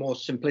kind of more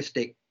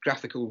simplistic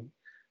graphical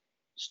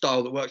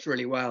style that works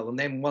really well. And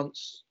then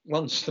once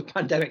the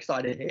pandemic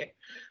started to hit,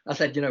 I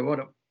said, why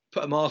not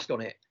put a mask on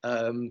it?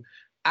 And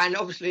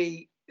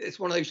obviously, it's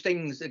one of those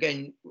things.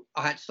 Again,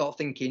 I had to start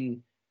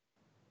thinking.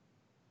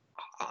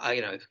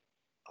 I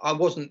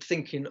wasn't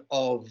thinking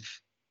of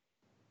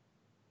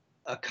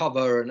a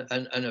cover and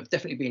of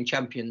definitely being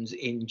champions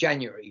in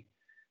January,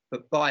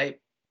 but by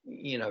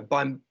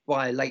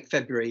late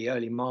February,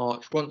 early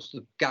March, once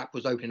the gap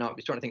was opening up, I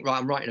was trying to think, right,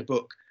 I'm writing a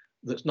book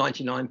that's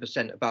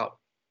 99% about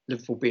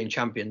Liverpool being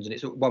champions, and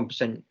it's a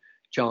 1%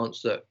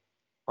 chance that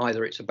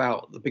either it's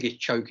about the biggest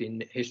choke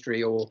in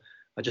history or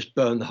I just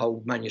burn the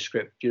whole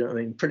manuscript,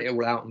 print it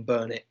all out and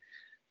burn it.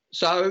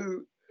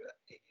 So,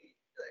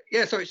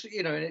 yeah, so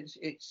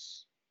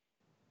it's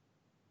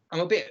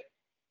I'm a bit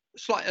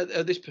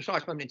at this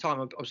precise moment in time,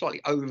 I'm slightly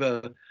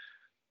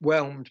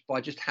overwhelmed by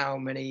just how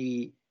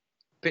many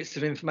bits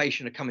of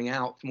information are coming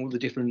out from all the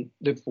different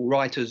Liverpool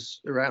writers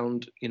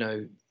around,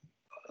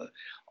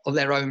 of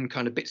their own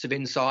kind of bits of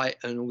insight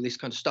and all this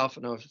kind of stuff.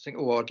 And I was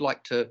thinking, oh, I'd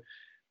like to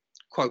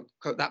quote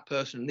that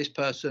person and this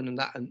person and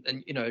that,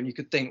 and you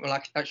could think, well,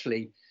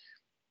 actually,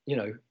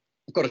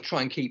 I've got to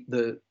try and keep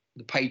the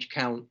page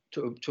count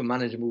to a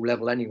manageable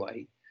level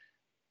anyway.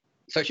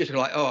 So it's just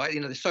like,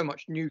 there's so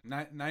much new.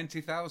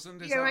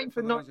 90,000 is yeah, that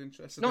for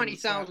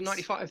 90,000,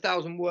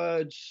 95,000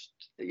 words.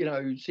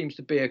 Seems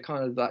to be a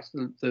kind of that's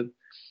the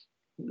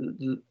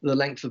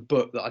length of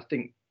book that I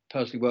think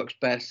personally works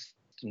best,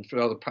 and for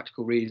other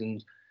practical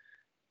reasons.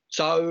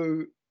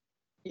 So,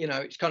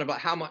 it's kind of like,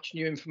 how much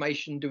new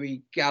information do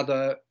we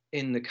gather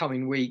in the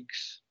coming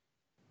weeks?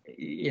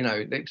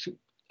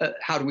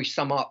 How do we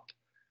sum up?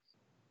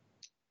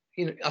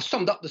 I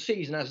summed up the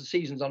season as the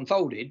season's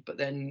unfolded, but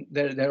then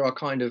there are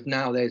kind of,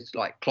 now there's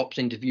like Klopp's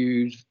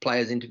interviews,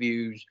 players'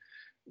 interviews,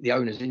 the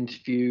owners'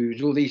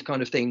 interviews, all these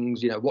kind of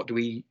things. What do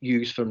we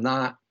use from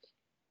that?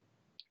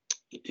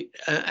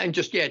 And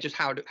just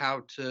how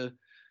to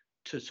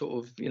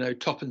sort of,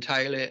 top and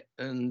tail it.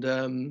 And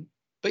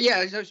but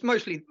yeah, it's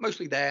mostly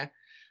there.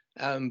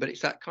 But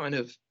it's that kind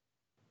of,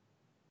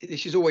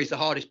 this is always the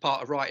hardest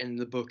part of writing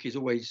the book, is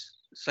always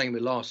same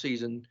with last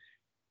season.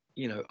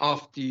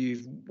 After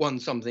you've won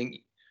something,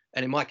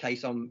 and in my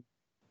case, I'm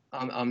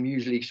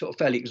usually sort of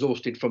fairly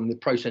exhausted from the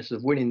process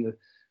of winning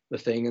the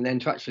thing, and then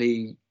to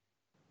actually,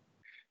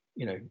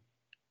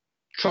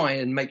 try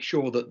and make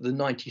sure that the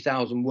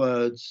 90,000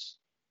 words,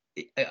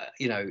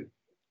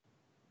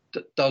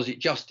 does it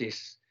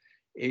justice,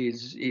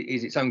 is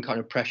its own kind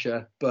of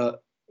pressure.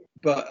 But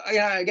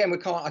yeah, again,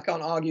 I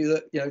can't argue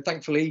that,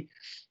 thankfully,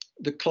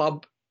 the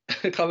club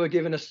are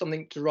giving us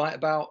something to write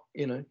about.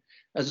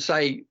 As I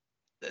say,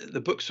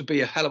 the books would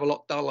be a hell of a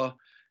lot duller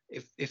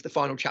if the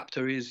final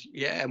chapter is,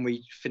 and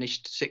we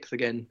finished 6th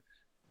again. Do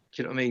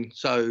you know what I mean?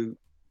 So,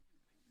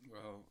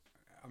 well,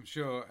 I'm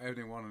sure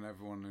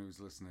everyone who's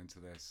listening to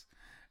this,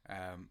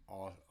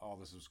 or all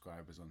the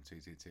subscribers on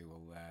TTT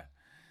will,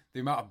 the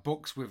amount of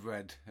books we've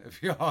read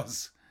of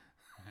yours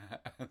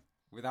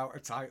without a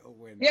title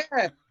win.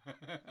 Yeah.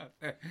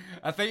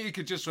 I think you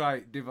could just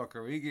write Divock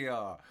Origi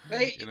or,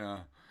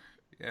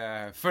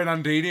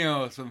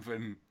 Fernandinho or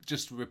something,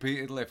 just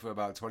repeatedly for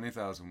about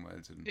 20,000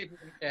 words. And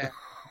yeah.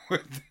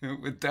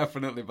 we'd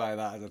definitely buy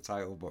that as a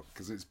title book,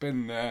 because it's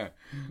been,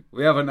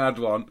 we haven't had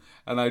one,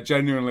 and I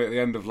genuinely, at the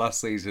end of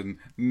last season,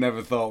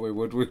 never thought we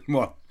would win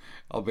one,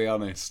 I'll be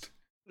honest.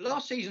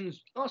 Last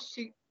season's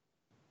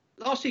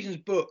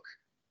book,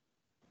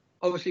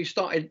 obviously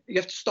you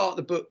have to start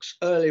the books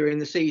earlier in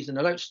the season.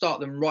 I don't start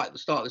them right at the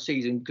start of the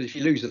season, because if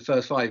you lose the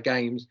first 5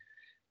 games,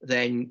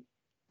 then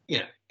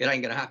it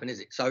ain't going to happen,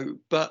 is it? So,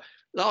 but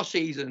last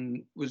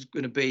season was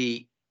going to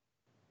be,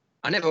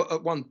 I never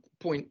at one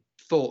point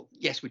thought,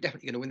 yes, we're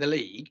definitely going to win the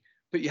league,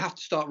 but you have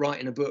to start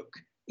writing a book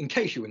in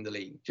case you win the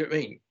league. Do you know what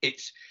I mean?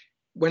 It's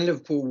when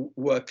Liverpool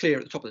were clear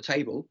at the top of the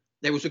table,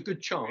 there was a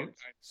good chance.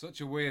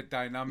 Such a weird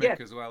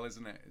dynamic as well,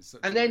 isn't it?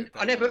 And then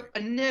I never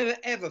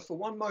ever for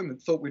one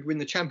moment thought we'd win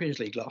the Champions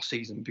League last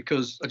season,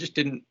 because I just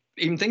didn't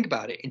even think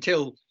about it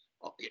until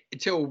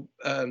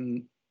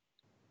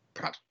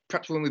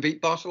perhaps when we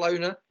beat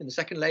Barcelona in the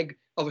second leg,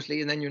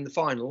 obviously, and then you're in the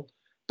final.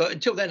 But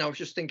until then, I was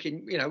just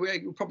thinking,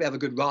 we'll probably have a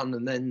good run,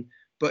 and then,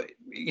 but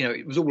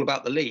it was all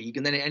about the league,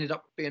 and then it ended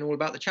up being all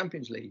about the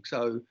Champions League.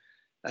 So,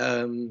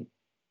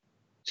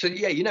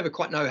 yeah, you never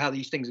quite know how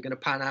these things are going to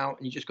pan out,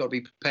 and you just got to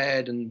be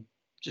prepared and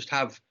just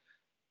have,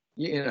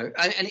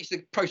 and it's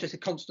the process of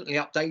constantly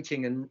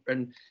updating,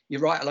 and you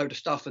write a load of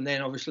stuff, and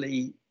then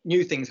obviously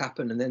new things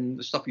happen, and then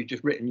the stuff you've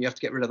just written, you have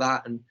to get rid of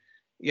that, and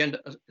you end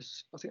up,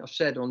 I think I've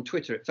said on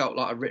Twitter, it felt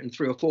like I've written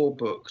 3 or 4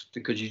 books,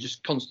 because you're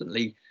just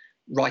constantly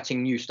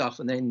writing new stuff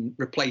and then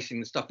replacing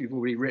the stuff you've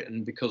already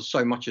written, because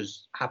so much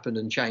has happened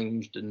and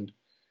changed, and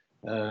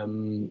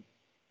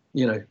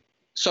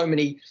so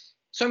many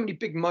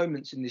big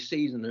moments in this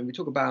season. And we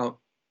talk about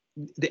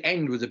the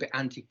end was a bit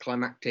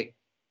anticlimactic,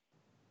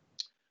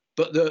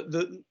 but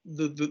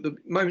the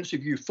moments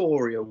of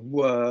euphoria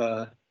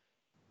were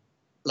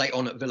late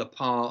on at Villa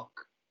Park,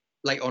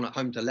 late on at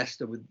home to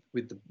Leicester with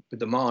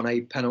the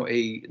Mane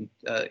penalty,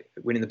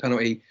 winning the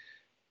penalty,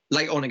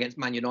 late on against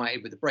Man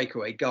United with the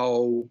breakaway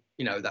goal,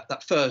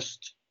 that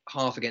first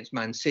half against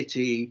Man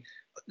City.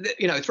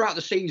 Throughout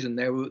the season,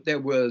 there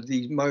were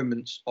these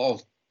moments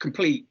of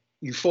complete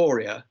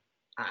euphoria,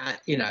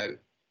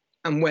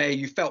 and where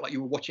you felt like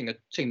you were watching a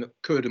team that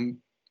could and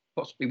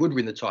possibly would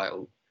win the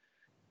title.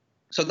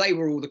 So they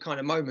were all the kind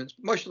of moments.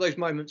 Most of those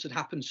moments had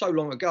happened so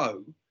long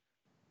ago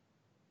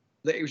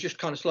that it was just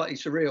kind of slightly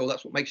surreal.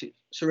 That's what makes it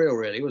surreal,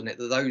 really, wasn't it?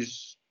 That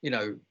those,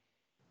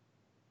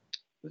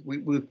 we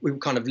were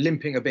kind of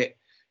limping a bit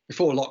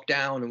before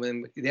lockdown, and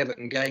when the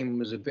Everton game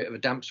was a bit of a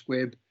damp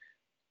squib.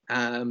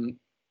 But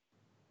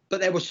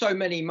there were so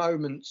many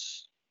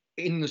moments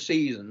in the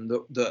season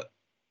that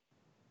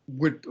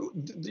would,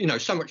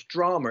 so much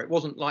drama. It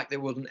wasn't like there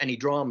wasn't any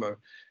drama,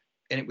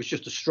 and it was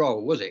just a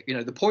stroll, was it?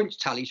 The points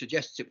tally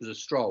suggests it was a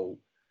stroll,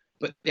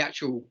 but the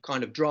actual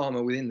kind of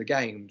drama within the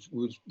games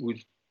was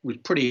was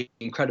pretty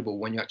incredible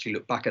when you actually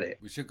look back at it.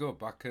 We should go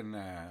back and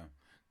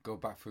go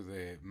back through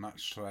the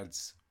match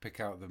threads, pick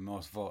out the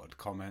most voted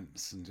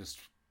comments, and just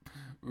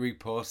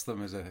repost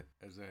them as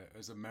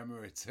a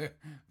memory to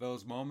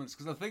those moments,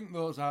 because I think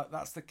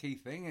that's the key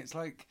thing. It's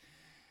like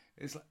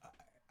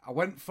I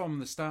went from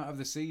the start of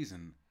the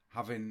season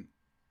having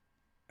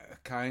a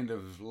kind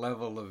of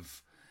level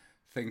of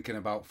thinking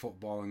about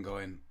football and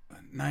going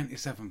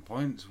 97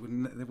 points,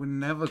 they were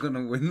never going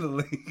to win the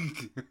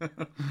league.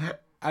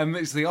 And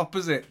it's the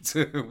opposite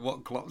to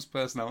what Klopp's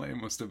personality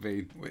must have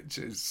been, which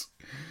is,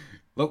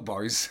 look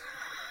boys,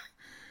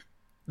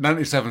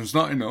 97's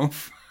not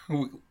enough.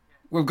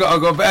 We've got to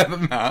go better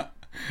than that,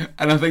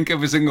 and I think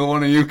every single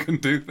one of you can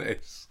do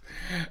this.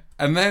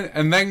 And then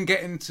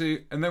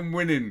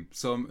winning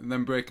some, and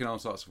then breaking all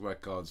sorts of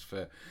records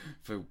for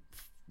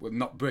well,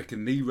 not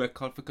breaking the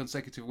record for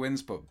consecutive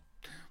wins, but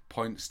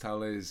points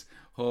tallies,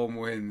 home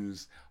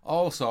wins,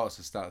 all sorts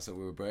of stats that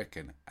we were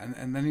breaking.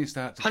 And then you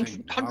start to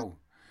think, wow,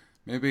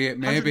 maybe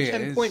it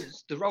is.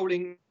 Points, the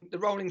rolling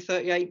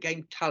 38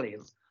 game tally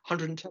of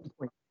 110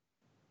 points.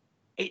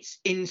 It's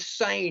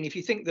insane if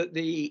you think that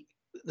the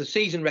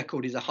season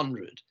record is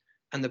 100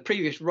 and the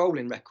previous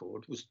rolling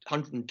record was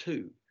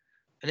 102,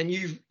 and then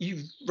you've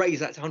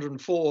raised that to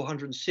 104,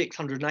 106,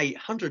 108,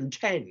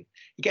 110. You're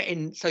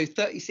getting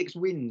 36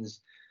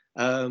 wins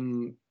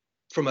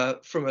from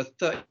a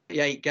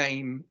 38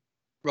 game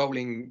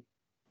rolling,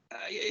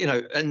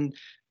 and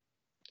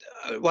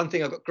one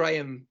thing I got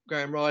Graham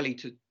Riley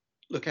to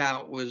look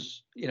out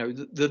was,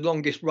 the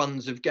longest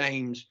runs of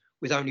games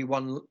with only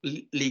one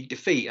league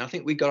defeat. And I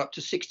think we got up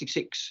to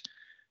 66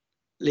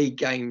 league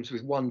games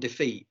with one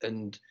defeat,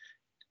 and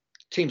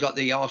teams like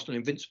the Arsenal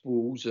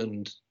Invincibles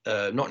and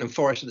Nottingham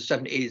Forest of the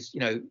 70s,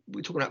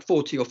 we're talking about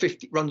 40 or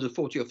 50 runs of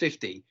 40 or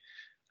 50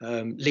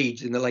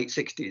 leads in the late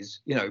 60s,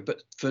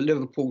 but for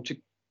Liverpool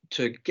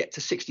to get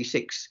to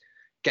 66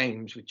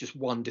 games with just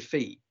one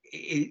defeat,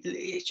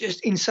 it's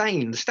just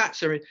insane. The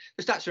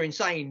stats are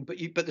insane, but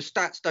the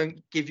stats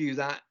don't give you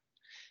that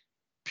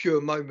pure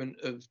moment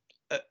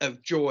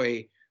of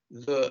joy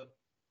that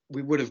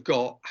we would have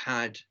got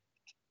had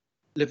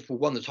Liverpool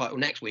won the title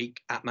next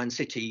week at Man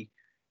City,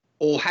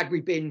 or had we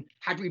been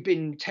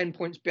 10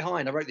 points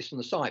behind. I wrote this on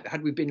the site, but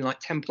had we been like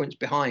 10 points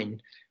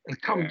behind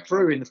and come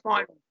through in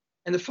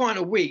the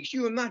final weeks,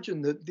 you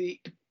imagine that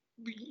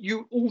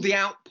all the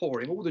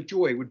outpouring, all the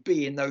joy would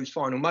be in those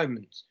final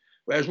moments.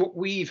 Whereas what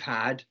we've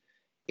had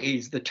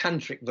is the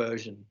Tantric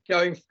version,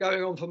 going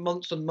on for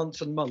months and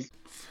months and months.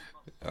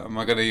 Am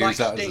I going to use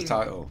that as a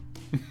title?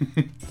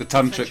 The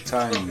Tantric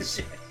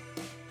Times.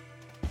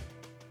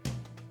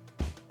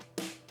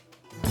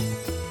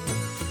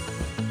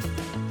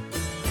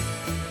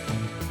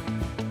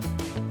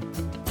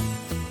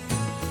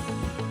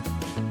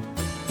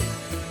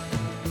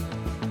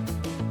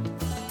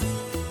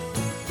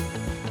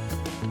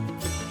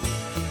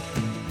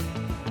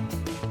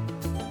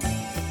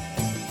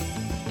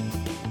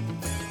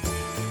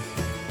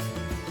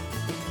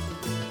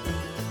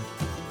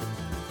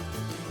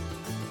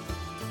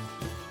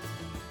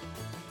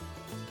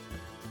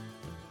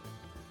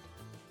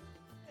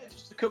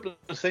 Couple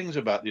of things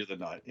about the other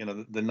night,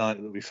 the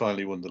night that we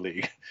finally won the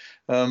league.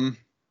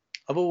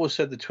 I've always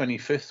said the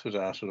 25th was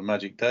our sort of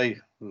magic day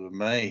of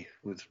May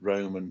with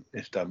Rome and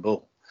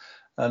Istanbul,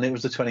 and it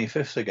was the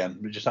 25th again.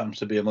 It just happens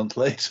to be a month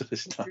later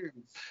this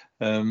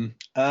time.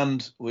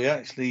 And we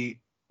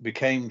actually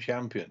became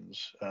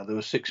champions. There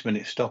was 6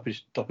 minutes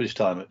stoppage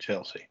time at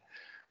Chelsea,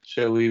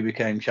 so we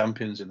became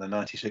champions in the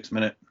 96th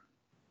minute.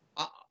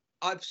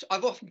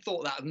 I've often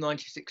thought that of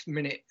 96th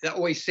minute. That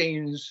always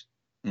seems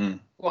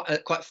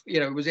quite,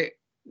 was it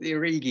the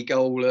Origi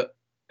goal at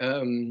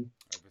Everton?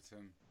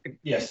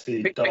 Yes,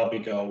 the Derby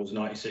goal was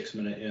 96th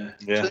minute.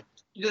 Yeah.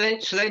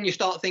 So then you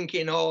start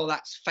thinking, oh,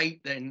 that's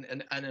fate then,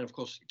 and then of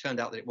course it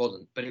turned out that it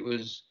wasn't. But it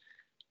was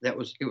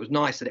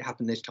nice that it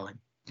happened this time.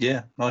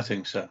 Yeah, I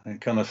think so. It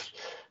kind of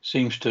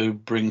seems to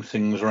bring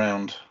things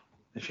around,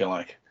 if you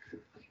like,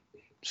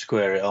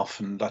 square it off,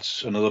 and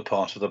that's another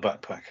part of the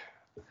backpack,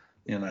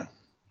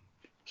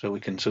 so we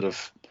can sort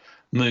of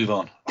move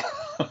on.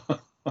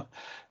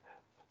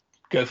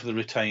 Go for the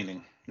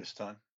retaining this time.